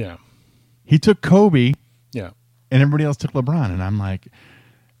 argument. Yeah. He took Kobe, Yeah. and everybody else took LeBron. And I'm like,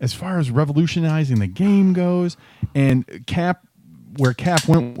 as far as revolutionizing the game goes, and where Cap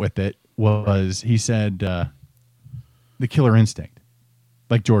went with it was, he said the killer instinct,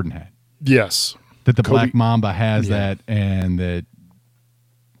 like Jordan had. Yes. That the Kobe- Black Mamba has Yeah. that, and that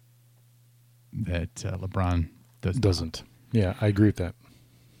LeBron Doesn't. Yeah, I agree with that.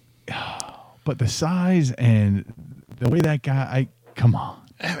 But the size and the way that guy, come on.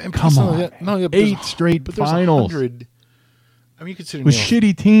 And Come plus, on. yeah, yeah, but 8 there's- straight but there's finals 100. I mean, you could sit with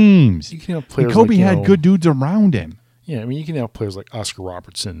shitty teams. You can have And players Kobe like, you had know- good dudes around him. Yeah, I mean, you can have players like Oscar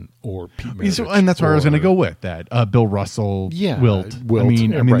Robertson or Pete Maravich. And that's where I was going to or- go with that. Bill Russell, Yeah, Wilt. Wilt. I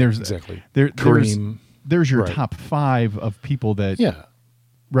mean, Yeah, right, there's exactly. there's Kareem. your Right. top 5 of people that Yeah.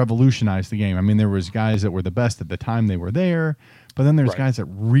 revolutionized the game. I mean, there was guys that were the best at the time they were there, but then there's Right. guys that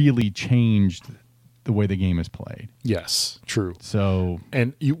really changed the way the game is played. Yes, true. So,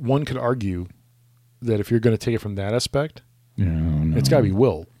 And one could argue that if you're going to take it from that aspect, no. it's got to be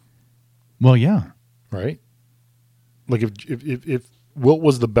Wilt, Well, yeah. right? Like if Wilt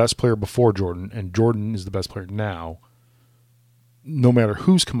was the best player before Jordan and Jordan is the best player now, no matter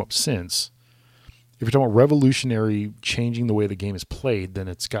who's come up since, if you're talking about revolutionary changing the way the game is played, then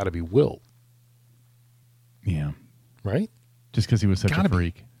it's got to be Wilt, Yeah. right? Just because he was such Gotta a be.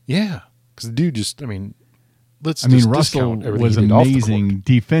 freak. Yeah, because the dude just, I mean, let's I mean, just Russell discount everything was he did off the court. amazing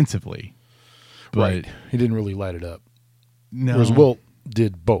defensively. But Right. He didn't really light it up. no. Whereas Wilt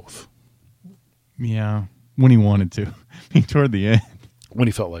did both Yeah. When he wanted to. Toward the end, when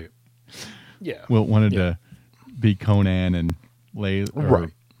he felt like it. Yeah. Wilt wanted Yeah. to be Conan and lay, or Right.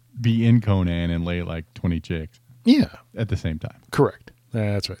 be in Conan and lay like 20 chicks Yeah. at the same time. Correct.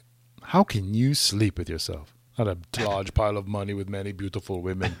 That's right. How can you sleep with yourself? Not a large pile of money with many beautiful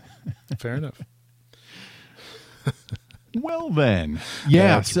women. Fair enough. Well, then.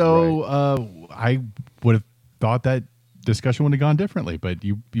 Yeah. That's So I would have thought that discussion would have gone differently, but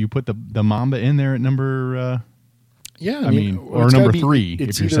you put the Mamba in there at number. Yeah. I mean, or it's gotta number be- 3,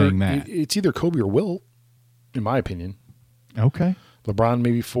 it's if you're either- saying that. It's either Kobe or Wilt, in my opinion. Okay. LeBron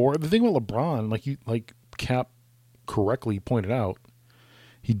maybe 4. The thing about LeBron, like Cap correctly pointed out,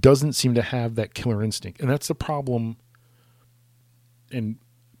 He doesn't seem to have that killer instinct. And that's the problem. And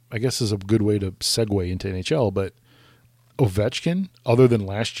I guess this is a good way to segue into NHL, but Ovechkin, other than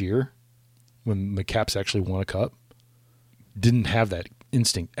last year when the Caps actually won a cup, didn't have that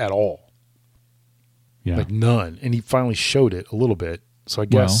instinct at all. Yeah. Like none. And he finally showed it a little bit. So I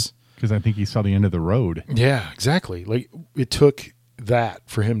guess. Because I think he saw the end of the road. Yeah, exactly. Like it took that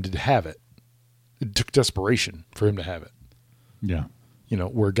for him to have it. It took desperation for him to have it. Yeah. You know,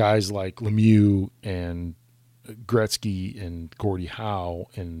 where guys like Lemieux and Gretzky and Gordie Howe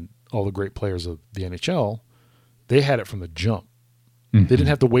and all the great players of the NHL, they had it from the jump. Mm-hmm. They didn't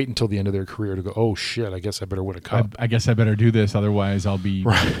have to wait until the end of their career to go, oh, shit, I guess I better win a cup. I guess I better do this, otherwise I'll be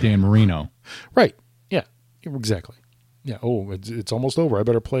Dan Marino. Right. Yeah, exactly. Yeah. Oh, it's almost over. I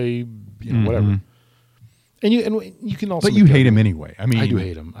better play, whatever. And you can also, but you hate him anyway. I mean, I do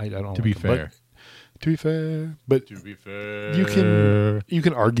hate him. I don't. To be fair, but you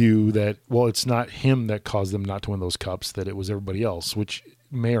can argue that it's not him that caused them not to win those cups. That it was everybody else, which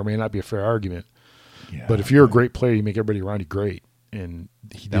may or may not be a fair argument. Yeah, but if you're a great player, you make everybody around you great, and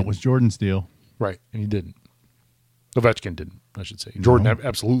that was Jordan's deal, right? And he didn't. Ovechkin didn't. I should say Jordan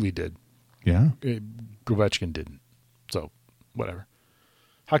absolutely did. Yeah, Ovechkin didn't. So, whatever.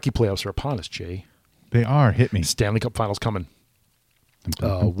 Hockey playoffs are upon us, Jay. They are. Hit me. Stanley Cup Finals coming.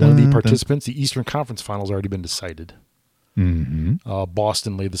 One of the participants, the Eastern Conference Finals, already been decided. Mm-hmm.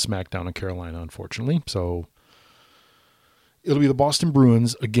 Boston laid the smackdown in Carolina, unfortunately. So, it'll be the Boston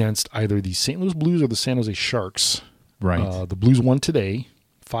Bruins against either the St. Louis Blues or the San Jose Sharks. Right. The Blues won today,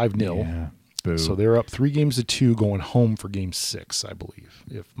 5-0. Yeah. Boo. So they're up 3-2 going home for Game 6, I believe.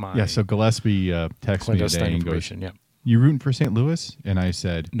 So Gillespie texted me today and goes, "You rooting for St. Louis?" And I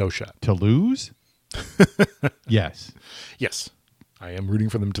said, "No shot to lose." Yes. Yes, I am rooting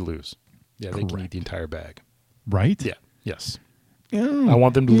for them to lose. Yeah, they can eat the entire bag. Right? Yeah. Yes. Yeah. I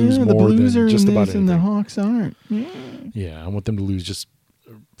want them to lose more than just about anything. And the Hawks aren't. Yeah, I want them to lose just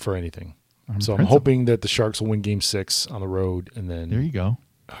for anything. So principle. I'm hoping that the Sharks will win Game 6 on the road, and then there you go.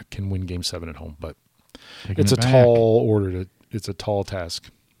 Can win Game 7 at home. But Taking it's it a back. tall order. It's a tall task.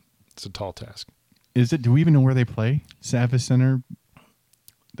 It's a tall task. Is it? Do we even know where they play? Savvis Center,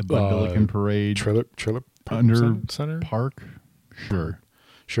 the Bud Billiken Parade, Trailer under Center Park. Sure.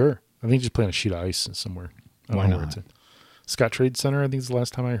 I think just playing a sheet of ice somewhere. I don't Why know where not? it's at. Scott Trade Center, I think is the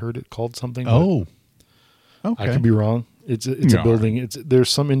last time I heard it called something. Oh, okay. I could be wrong. It's a building. There's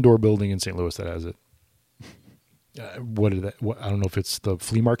some indoor building in St. Louis that has it. I don't know if it's the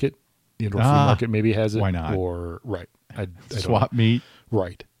flea market. The indoor flea market maybe has it. Why not? Or right. I Swap meet.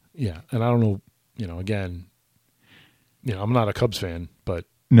 Right. Yeah. And I don't know. Again, I'm not a Cubs fan, but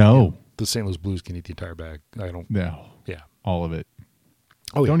No. The St. Louis Blues can eat the entire bag. I don't. No. Yeah. All of it.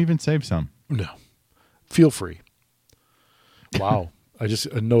 Oh, Don't even save some. No. Feel free. Wow. I just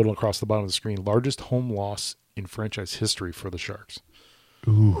a note across the bottom of the screen. Largest home loss in franchise history for the Sharks.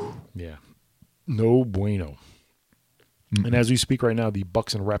 Ooh. Yeah. No bueno. Mm-mm. And as we speak right now, the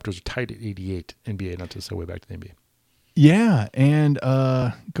Bucks and Raptors are tied at 88 NBA, not to segue back to the NBA. Yeah, and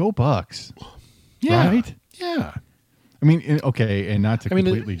go Bucks. Yeah. Right? Yeah. I mean, and not to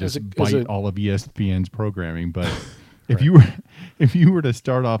completely as just a- bite all of ESPN's programming, but if you were to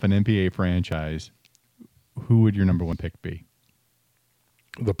start off an NBA franchise, who would your number one pick be?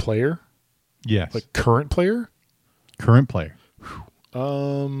 The player? Yes. Like current player? Current player.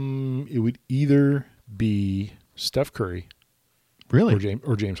 It would either be Steph Curry Really?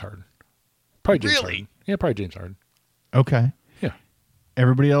 or James Harden. Probably James Harden. Yeah, probably James Harden. Okay. Yeah.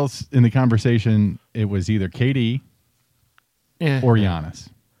 Everybody else in the conversation, it was either KD or Giannis.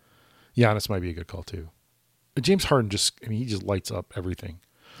 Giannis might be a good call too. But James Harden he just lights up everything.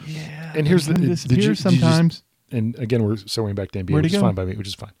 Yeah. And here's the disappears sometimes. And again, we're segueing back to NBA, Where'd he which is go? fine by me, which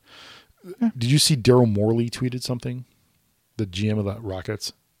is fine. Did you see Daryl Morley tweeted something? The GM of the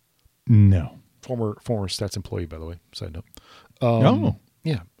Rockets, No. former Stats employee, by the way. Side note. No.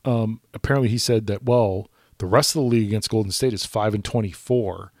 Yeah. Apparently, he said that the rest of the league against Golden State is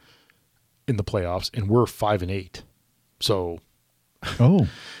 5-24 in the playoffs, and we're 5-8. So Oh.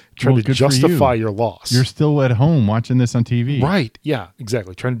 trying Well, to good for justify you. your loss. You're still at home watching this on TV. right. Yeah.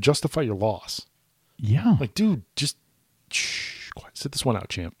 Exactly. Trying to justify your loss. Yeah. Like, dude, just quiet. Sit this one out,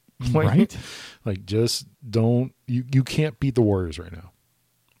 champ. Right? Like, just don't. You can't beat the Warriors right now.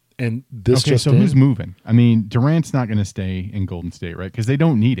 And this Okay, just so who's moving? I mean, Durant's not going to stay in Golden State, right? Because they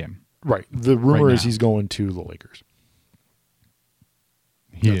don't need him. right. The rumor Right is now. he's going to the Lakers.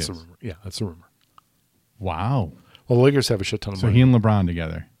 He That's is. the rumor. Yeah, that's the rumor. Wow. Well, the Lakers have a shit ton of So money. he and LeBron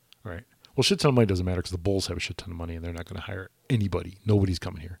together. Right. Well, shit ton of money doesn't matter because the Bulls have a shit ton of money and they're not going to hire anybody. Nobody's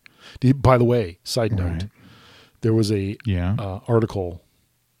coming here. By the way, side note, Right. there was a Yeah. article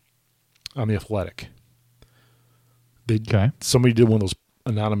on The Athletic. Okay. Somebody did one of those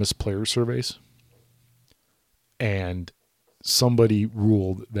anonymous player surveys, and somebody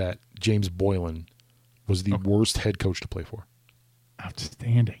ruled that James Boylan was the worst head coach to play for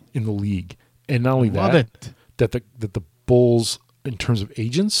Outstanding. in the league. And not only Love that, it. that the Bulls, in terms of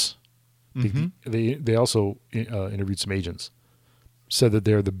agents, they also interviewed some agents, said that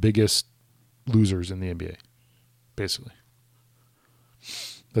they're the biggest losers in the NBA, basically.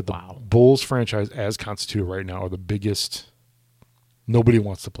 That the Bulls franchise, as constituted right now, are the biggest. Nobody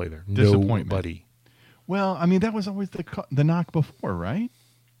wants to play there. Disappointment. Nobody. Well, I mean, that was always the knock before, right?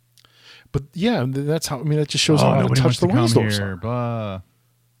 But yeah, that's how. I mean, that just shows how out of touch the Reinsdorfs are. Blah.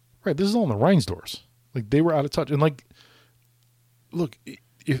 Right, this is all in the Reinsdorfs. Like, they were out of touch. And like, look,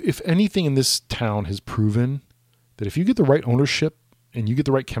 if anything in this town has proven that if you get the right ownership and you get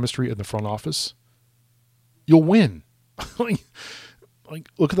the right chemistry in the front office, you'll win. like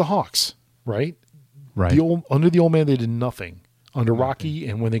look at the Hawks, right? Right. Under the old man, they did nothing. Under Rocky,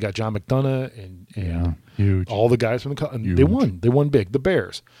 and when they got John McDonough and huge. all the guys from the they won. They won big. The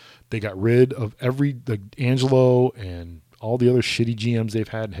Bears, they got rid of Angelo and all the other shitty GMs they've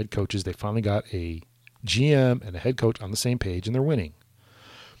had and head coaches. They finally got a GM and a head coach on the same page, and they're winning.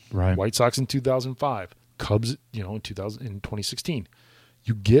 Right. White Sox in 2005, Cubs, in 2016.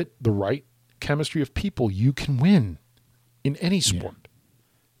 You get the right chemistry of people, you can win in any sport. Yeah.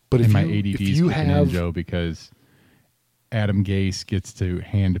 But if you have Joe, because Adam Gase gets to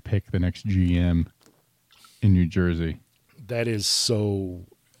hand pick the next GM in New Jersey. That is so.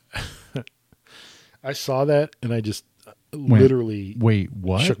 I saw that and I just literally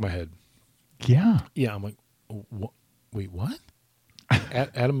what? Shook my head. Yeah. Yeah, I'm like, wait, what?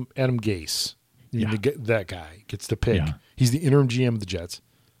 Adam Gase, that guy gets to pick. Yeah. He's the interim GM of the Jets,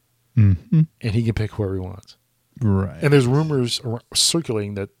 and he can pick whoever he wants. Right. And there's rumors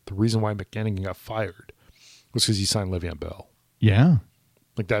circulating that the reason why McGannigan got fired was because he signed Le'Veon Bell. Yeah.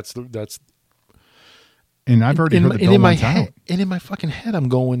 Like that's. And I've already heard the Bell one's out. And in my fucking head, I'm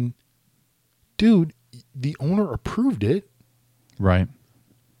going, dude, the owner approved it. Right.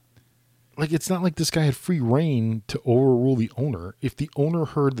 Like, it's not like this guy had free reign to overrule the owner. If the owner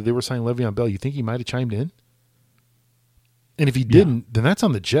heard that they were signing Le'Veon Bell, you think he might have chimed in? And if he didn't, then that's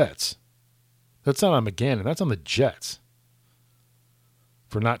on the Jets. That's not on McGannon. That's on the Jets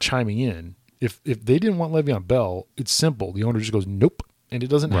for not chiming in. If they didn't want Le'Veon Bell, it's simple. The owner just goes, nope, and it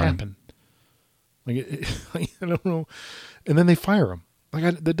doesn't happen. Like, I don't know. And then they fire him.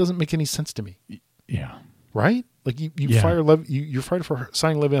 Like, that doesn't make any sense to me. Yeah. Right? Like, you fire you're fired for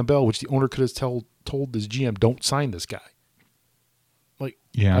signing Le'Veon Bell, which the owner could have told his GM, don't sign this guy. Like,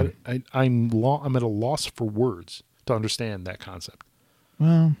 yeah, I'm at a loss for words to understand that concept.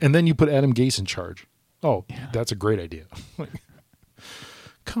 Well, and then you put Adam Gase in charge. Oh, that's a great idea.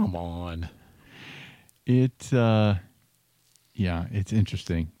 Come on. It's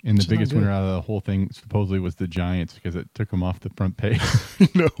interesting. And the biggest winner out of the whole thing supposedly was the Giants because it took them off the front page.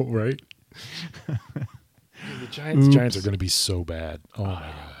 No, right? The Giants are going to be so bad. Oh my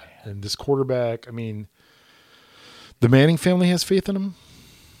God. And this quarterback, I mean, the Manning family has faith in him,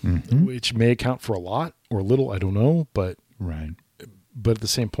 which may account for a lot or a little, I don't know, but at the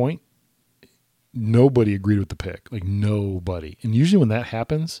same point, nobody agreed with the pick. Like, nobody. And usually when that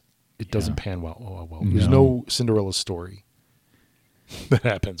happens, it doesn't pan well. Oh, well. There's no Cinderella story that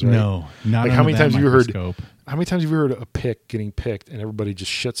happens, right? No, not like how many times have you heard? How many times have you heard a pick getting picked and everybody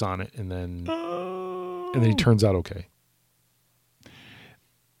just shits on it, and then he turns out okay?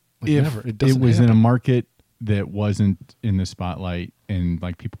 Like, if it was in a market that wasn't in the spotlight and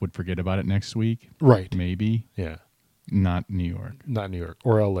like people would forget about it next week, right? Maybe, yeah. Not New York,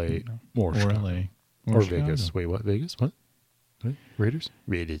 or L.A. or L.A. or Vegas. Wait, what? Vegas? What? Raiders?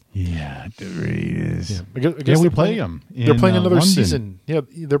 Yeah, the Raiders. Yeah. I guess we play them. They're playing another London. season. Yeah,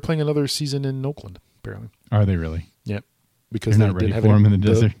 they're playing another season in Oakland, apparently. Are they really? Yep. Because they're not ready for them in the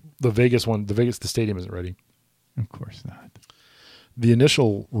desert. The Vegas one, the stadium isn't ready. Of course not. The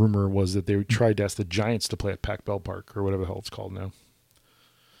initial rumor was that they tried to ask the Giants to play at Pac Bell Park or whatever the hell it's called now.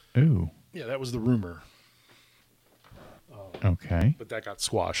 Ooh. Yeah, that was the rumor. Okay. But that got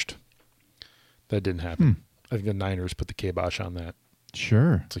squashed. That didn't happen. I think the Niners put the kibosh on that.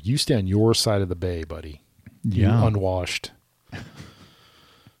 Sure. It's like, you stay on your side of the bay, buddy. Yeah. You unwashed.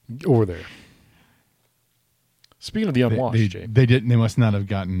 Over there. Speaking of the unwashed, Jay. They must not have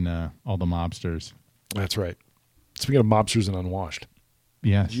gotten all the mobsters. That's right. Speaking of mobsters and unwashed.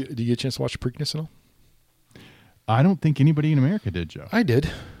 Yes. Did you get a chance to watch Preakness at all? I don't think anybody in America did, Joe. I did.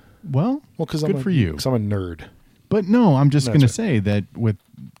 Well, because good for you. Because I'm a nerd. But no, I'm just going to say that with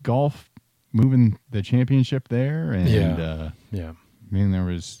golf moving the championship there and mean, there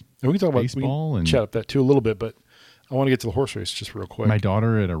was And we can talk about baseball and chat up that too a little bit, but I want to get to the horse race just real quick. my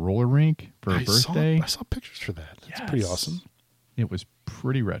daughter at a roller rink for her birthday. I saw pictures for that. That's pretty awesome. It was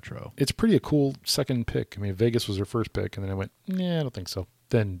pretty retro. It's pretty a cool second pick. I mean, Vegas was her first pick, and then I went, I don't think so.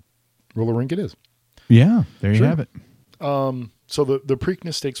 Then roller rink it is. Yeah, there you have it. So the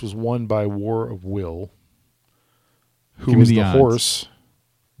Preakness Stakes was won by War of Will, who Give me was the the odds. horse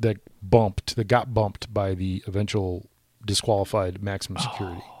that got bumped by the eventual disqualified Maximum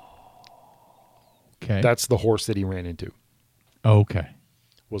Security. Okay. That's the horse that he ran into, okay.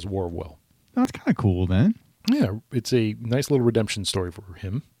 was War of Will. That's kind of cool then. Yeah, it's a nice little redemption story for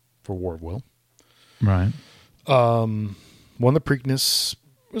him, for War of Will. Right. Won the Preakness.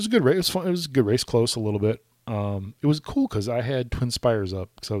 It was a good race. It was fun. It was a good race, close a little bit. It was cool because I had Twin Spires up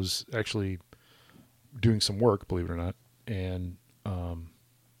because I was actually doing some work, believe it or not, and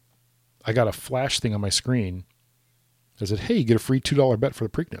I got a flash thing on my screen that said, "Hey, you get a free $2 bet for the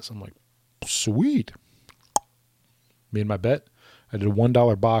Preakness." I'm like, "Sweet." Made my bet. I did a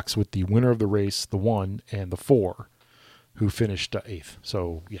 $1 box with the winner of the race, the 1, and the 4, who finished 8th.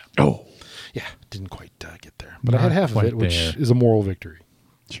 So yeah. Oh, Yeah, didn't quite get there, but I had Not half of quite it, which there. is a moral victory.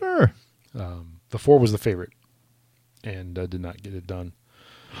 sure. The 4 was the favorite, and did not get it done.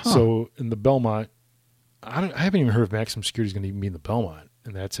 So in the Belmont, I haven't even heard if Maximum Security is going to even be in the Belmont,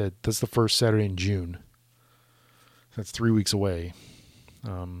 and that's the first Saturday in June. That's 3 weeks away.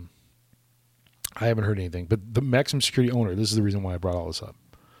 I haven't heard anything, but the Maximum Security owner, this is the reason why I brought all this up.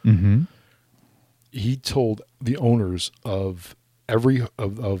 Mm-hmm. He told the owners of every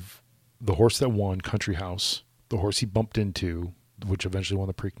of the horse that won, Country House, the horse he bumped into, which eventually won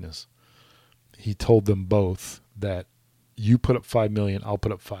the Preakness. He told them both that you put up $5 million, I'll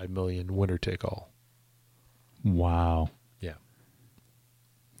put up $5 million, winner take all. Wow. Yeah,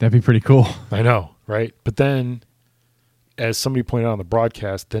 That'd be pretty cool. I know, right? But then, as somebody pointed out on the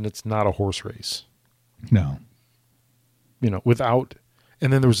broadcast, then it's not a horse race. No. Without,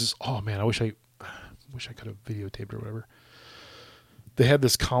 and then there was this. Oh man, I wish I could have videotaped or whatever. They had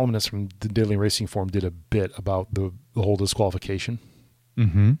this columnist from the Daily Racing Forum did a bit about the whole disqualification,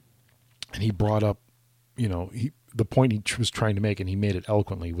 Mm-hmm. and he brought up, the point he was trying to make, and he made it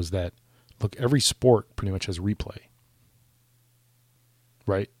eloquently, was that look, every sport pretty much has replay,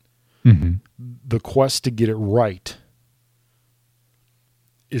 right? Mm-hmm. The quest to get it right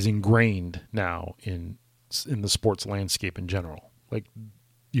is ingrained now in the sports landscape in general. Like,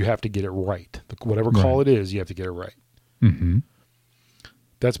 you have to get it right. Whatever call Right. it is, you have to get it right. Mm-hmm.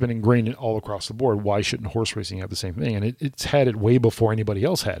 That's been ingrained all across the board. Why shouldn't horse racing have the same thing? And it's had it way before anybody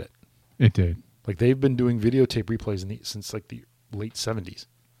else had it. It did. Like, they've been doing videotape replays since like the late 70s.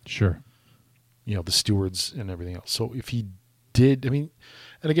 Sure. The stewards and everything else. So if he did, and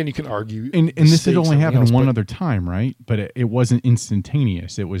again, you can argue. And the this had stakes only and everything happened else, one but other time, right? But it wasn't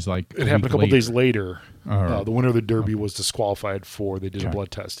instantaneous. It was like It happened a couple days later. Alright. The winner of the Derby was disqualified they did a Okay.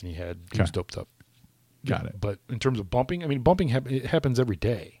 blood test, and he was Okay. doped up. Got it. But in terms of bumping, it happens every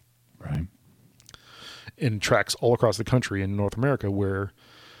day Right. in tracks all across the country in North America where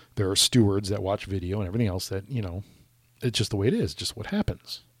there are stewards that watch video and everything else that, it's just the way it is, just what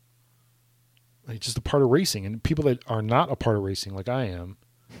happens. It's just a part of racing. And people that are not a part of racing like I am,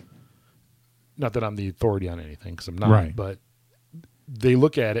 not that I'm the authority on anything, because I'm not, Right. but they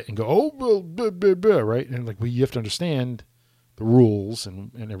look at it and go, oh, well, blah, blah, blah, right? And like, well, you have to understand the rules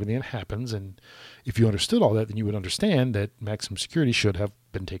and everything that happens. And if you understood all that, then you would understand that Maximum Security should have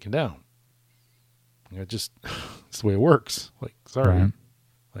been taken down. It's the way it works. Like, sorry. Right.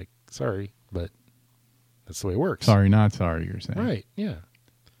 Sorry, but that's the way it works. Sorry, not sorry, you're saying. Right, yeah.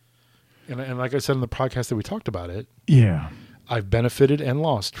 And like I said in the podcast that we talked about it, Yeah. I've benefited and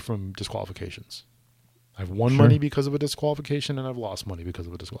lost from disqualifications. I've won Sure. money because of a disqualification, and I've lost money because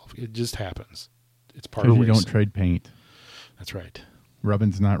of a disqualification. It just happens. It's part Because of you racing. don't trade paint. That's right.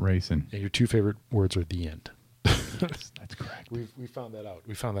 Rubbin's not racing. And your 2 favorite words are the end. That's correct. We found that out.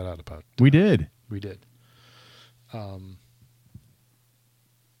 We found that out about. We did. We did.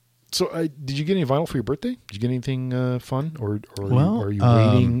 So, did you get any vinyl for your birthday? Did you get anything fun, or Well, are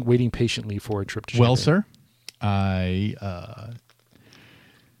you waiting patiently for a trip to? Well, Champaign? sir, I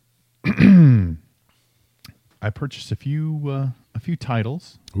I purchased a few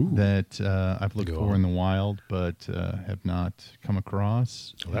titles Ooh. that I've looked Go for on. in the wild, but have not come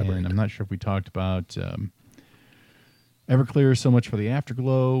across. Elaborate. And I'm not sure if we talked about Everclear so much for the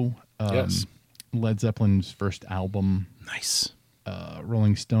Afterglow. Yes. Led Zeppelin's first album, Nice.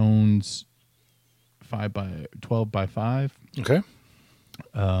 Rolling Stones 12 by 5. Okay.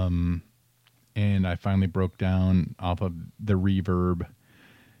 And I finally broke down off of the Reverb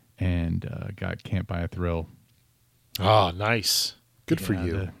and got Can't Buy a Thrill. Ah, nice. Good for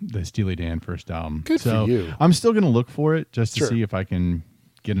you. The Steely Dan first album. Good for you. I'm still going to look for it just to Sure. see if I can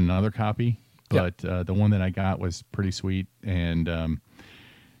get another copy. Yeah. But the one that I got was pretty sweet, and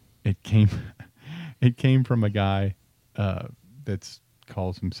it came from a guy that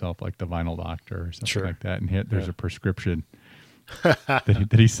calls himself like the Vinyl Doctor or something Sure. like that, and there's Yeah. a prescription that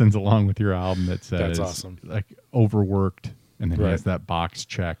he sends along with your album that says That's awesome. like overworked, and then he Right. has that box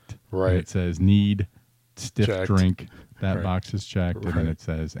checked. Right. And it says need stiff Checked. drink. That Right. box is checked, and then Right. it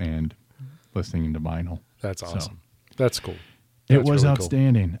says and listening to vinyl. That's So, awesome. That's cool. It That's was really cool.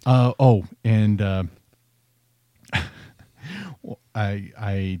 outstanding. And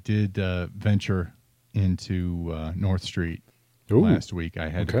I did venture into North Street Ooh. last week. I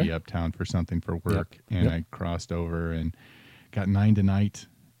had to Okay. be uptown for something for work, and Yep. I crossed over and got 9 Tonight,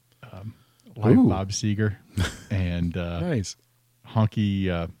 live Ooh. Bob Seger, and Nice.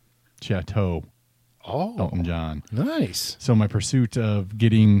 Honky Chateau, Oh, Elton John. nice. So my pursuit of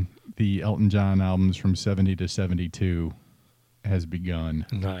getting the Elton John albums from 70 to 72 has begun.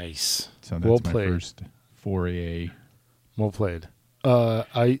 Nice. So that's well my played. first foray. Well played. We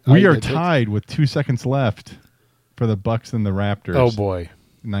I are take- tied with 2 seconds left for the Bucks and the Raptors. Oh boy.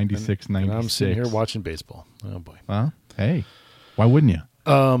 96-96. And I'm sitting here watching baseball. Oh boy. Well, hey, why wouldn't you?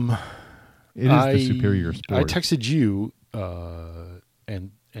 It is the superior sport. I texted you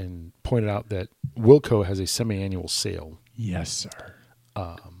and pointed out that Wilco has a semi-annual sale Yes, sir.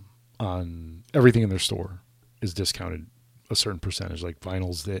 on everything in their store is discounted a certain percentage, like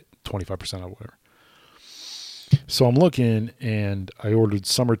vinyls that 25% off, whatever. So I'm looking, and I ordered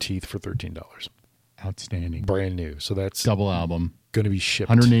Summer Teeth for $13, Outstanding. brand new. So that's Double album. going to be shipped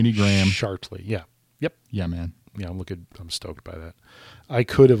 180 gram. sharply. Yeah. Yep. Yeah, man. Yeah, I'm stoked by that. I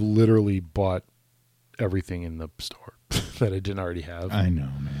could have literally bought everything in the store that I didn't already have, I know,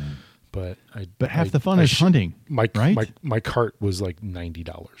 man. but Half the fun is hunting. My right? my cart was like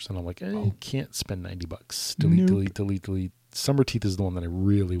 $90, and I'm like, I can't spend $90. Nope. Delete. Summer Teeth is the one that I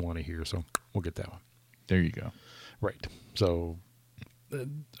really want to hear, so we'll get that one. There you go. Right. So,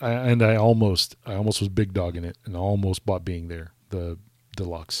 I almost was big dogging it, and I almost bought Being There, the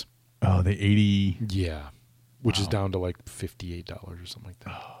deluxe. Oh, the 80. Yeah, which is Wow. down to like $58 or something like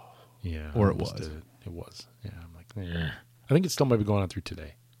that. Yeah, Or I it almost was. did it. It was. Yeah, I'm like, I think it still might be going on through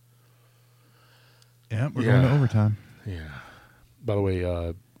today. Yeah, we're going to Yeah. overtime. Yeah. By the way,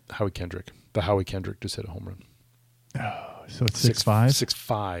 Howie Kendrick just hit a home run. So it's 6-5?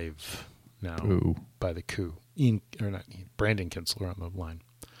 6-5 now Ooh. by the coup. Brandon Kinsler on the line.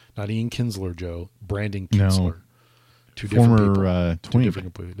 Not Ian Kinsler, Joe. Brandon No. Kinsler. Two different people. Former Two twin.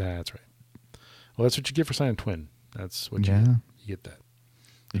 different people. That's right. Well, that's what you get for signing twin. That's what you Yeah. get. You get that.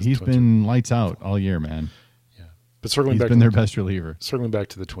 He's Twins been lights out all year, man. Yeah. But circling He's back been to their the, best reliever. circling back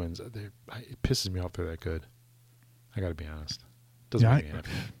to the Twins, it pisses me off they're that good. I got to be honest. Doesn't Yeah, make me happy.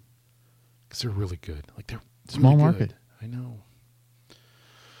 Because they're really good. Like they're Small really market. good. I know.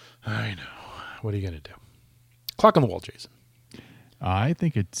 What are you going to do? Clock on the wall, Jason. I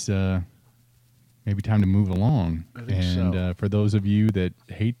think it's maybe time to move along. I think And so. for those of you that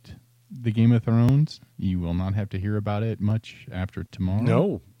hate the Game of Thrones, you will not have to hear about it much after tomorrow.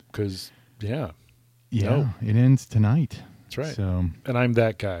 No, because, Yeah, no. it ends tonight. That's right. So, And I'm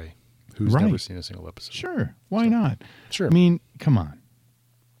that guy who's Right. never seen a single episode. sure. Why not? Sure. I mean, come on.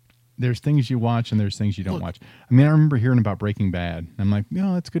 There's things you watch and there's things you don't Look. watch. I mean, I remember hearing about Breaking Bad. I'm like,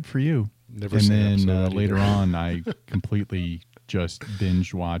 no, that's good for you. Never and seen an then episode of it later either. on, I completely just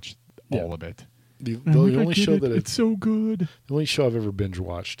binge watched Yeah. all of it. The I'm like, I only get show it. that It's so good. the only show I've ever binge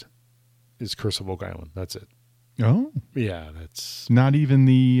watched is Curse of Oak Island. That's it. Oh, Yeah, that's not even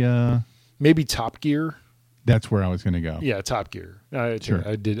the. maybe Top Gear. That's where I was going to go. Yeah, Top Gear. Sure.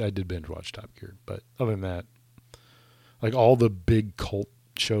 I did binge watch Top Gear, but other than that, like all the big cult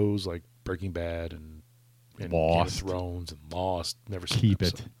shows like Breaking Bad and Game Lost. of Thrones and Lost, never seen Keep an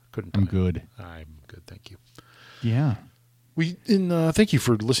it. episode. Couldn't. I'm tell you. good. I'm good, thank you. Yeah. Thank you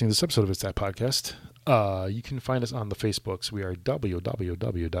for listening to this episode of It's That Podcast. You can find us on the Facebooks. We are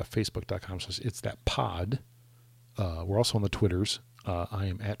www.facebook.com/itsthatpod. We're also on the Twitters. I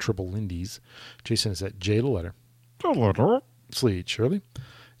am at Triple Lindy's. Jason is at J the letter. Sleet Shirley.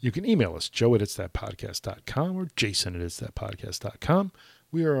 You can email us, joe@itsthatpodcast.com or jason@itsthatpodcast.com.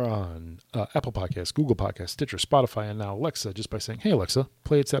 We are on Apple Podcasts, Google Podcasts, Stitcher, Spotify, and now Alexa, just by saying, hey, Alexa,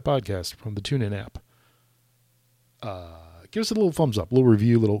 play It's That Podcast from the TuneIn app. Give us a little thumbs up, a little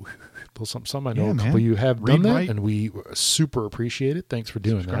review, little something. I know Yeah, a couple man. of you have Read done that, right. and we super appreciate it. Thanks for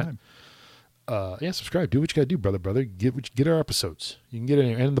doing Subscribe. that. Subscribe. Do what you got to do, brother. Get our episodes. You can get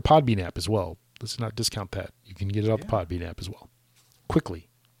it, and the Podbean app as well. Let's not discount that. You can get it off the Podbean app as well. Quickly,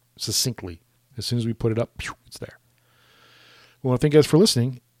 succinctly. As soon as we put it up, it's there. We want to thank you guys for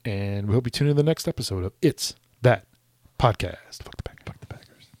listening, and we hope you tune in to the next episode of It's That Podcast. Fuck the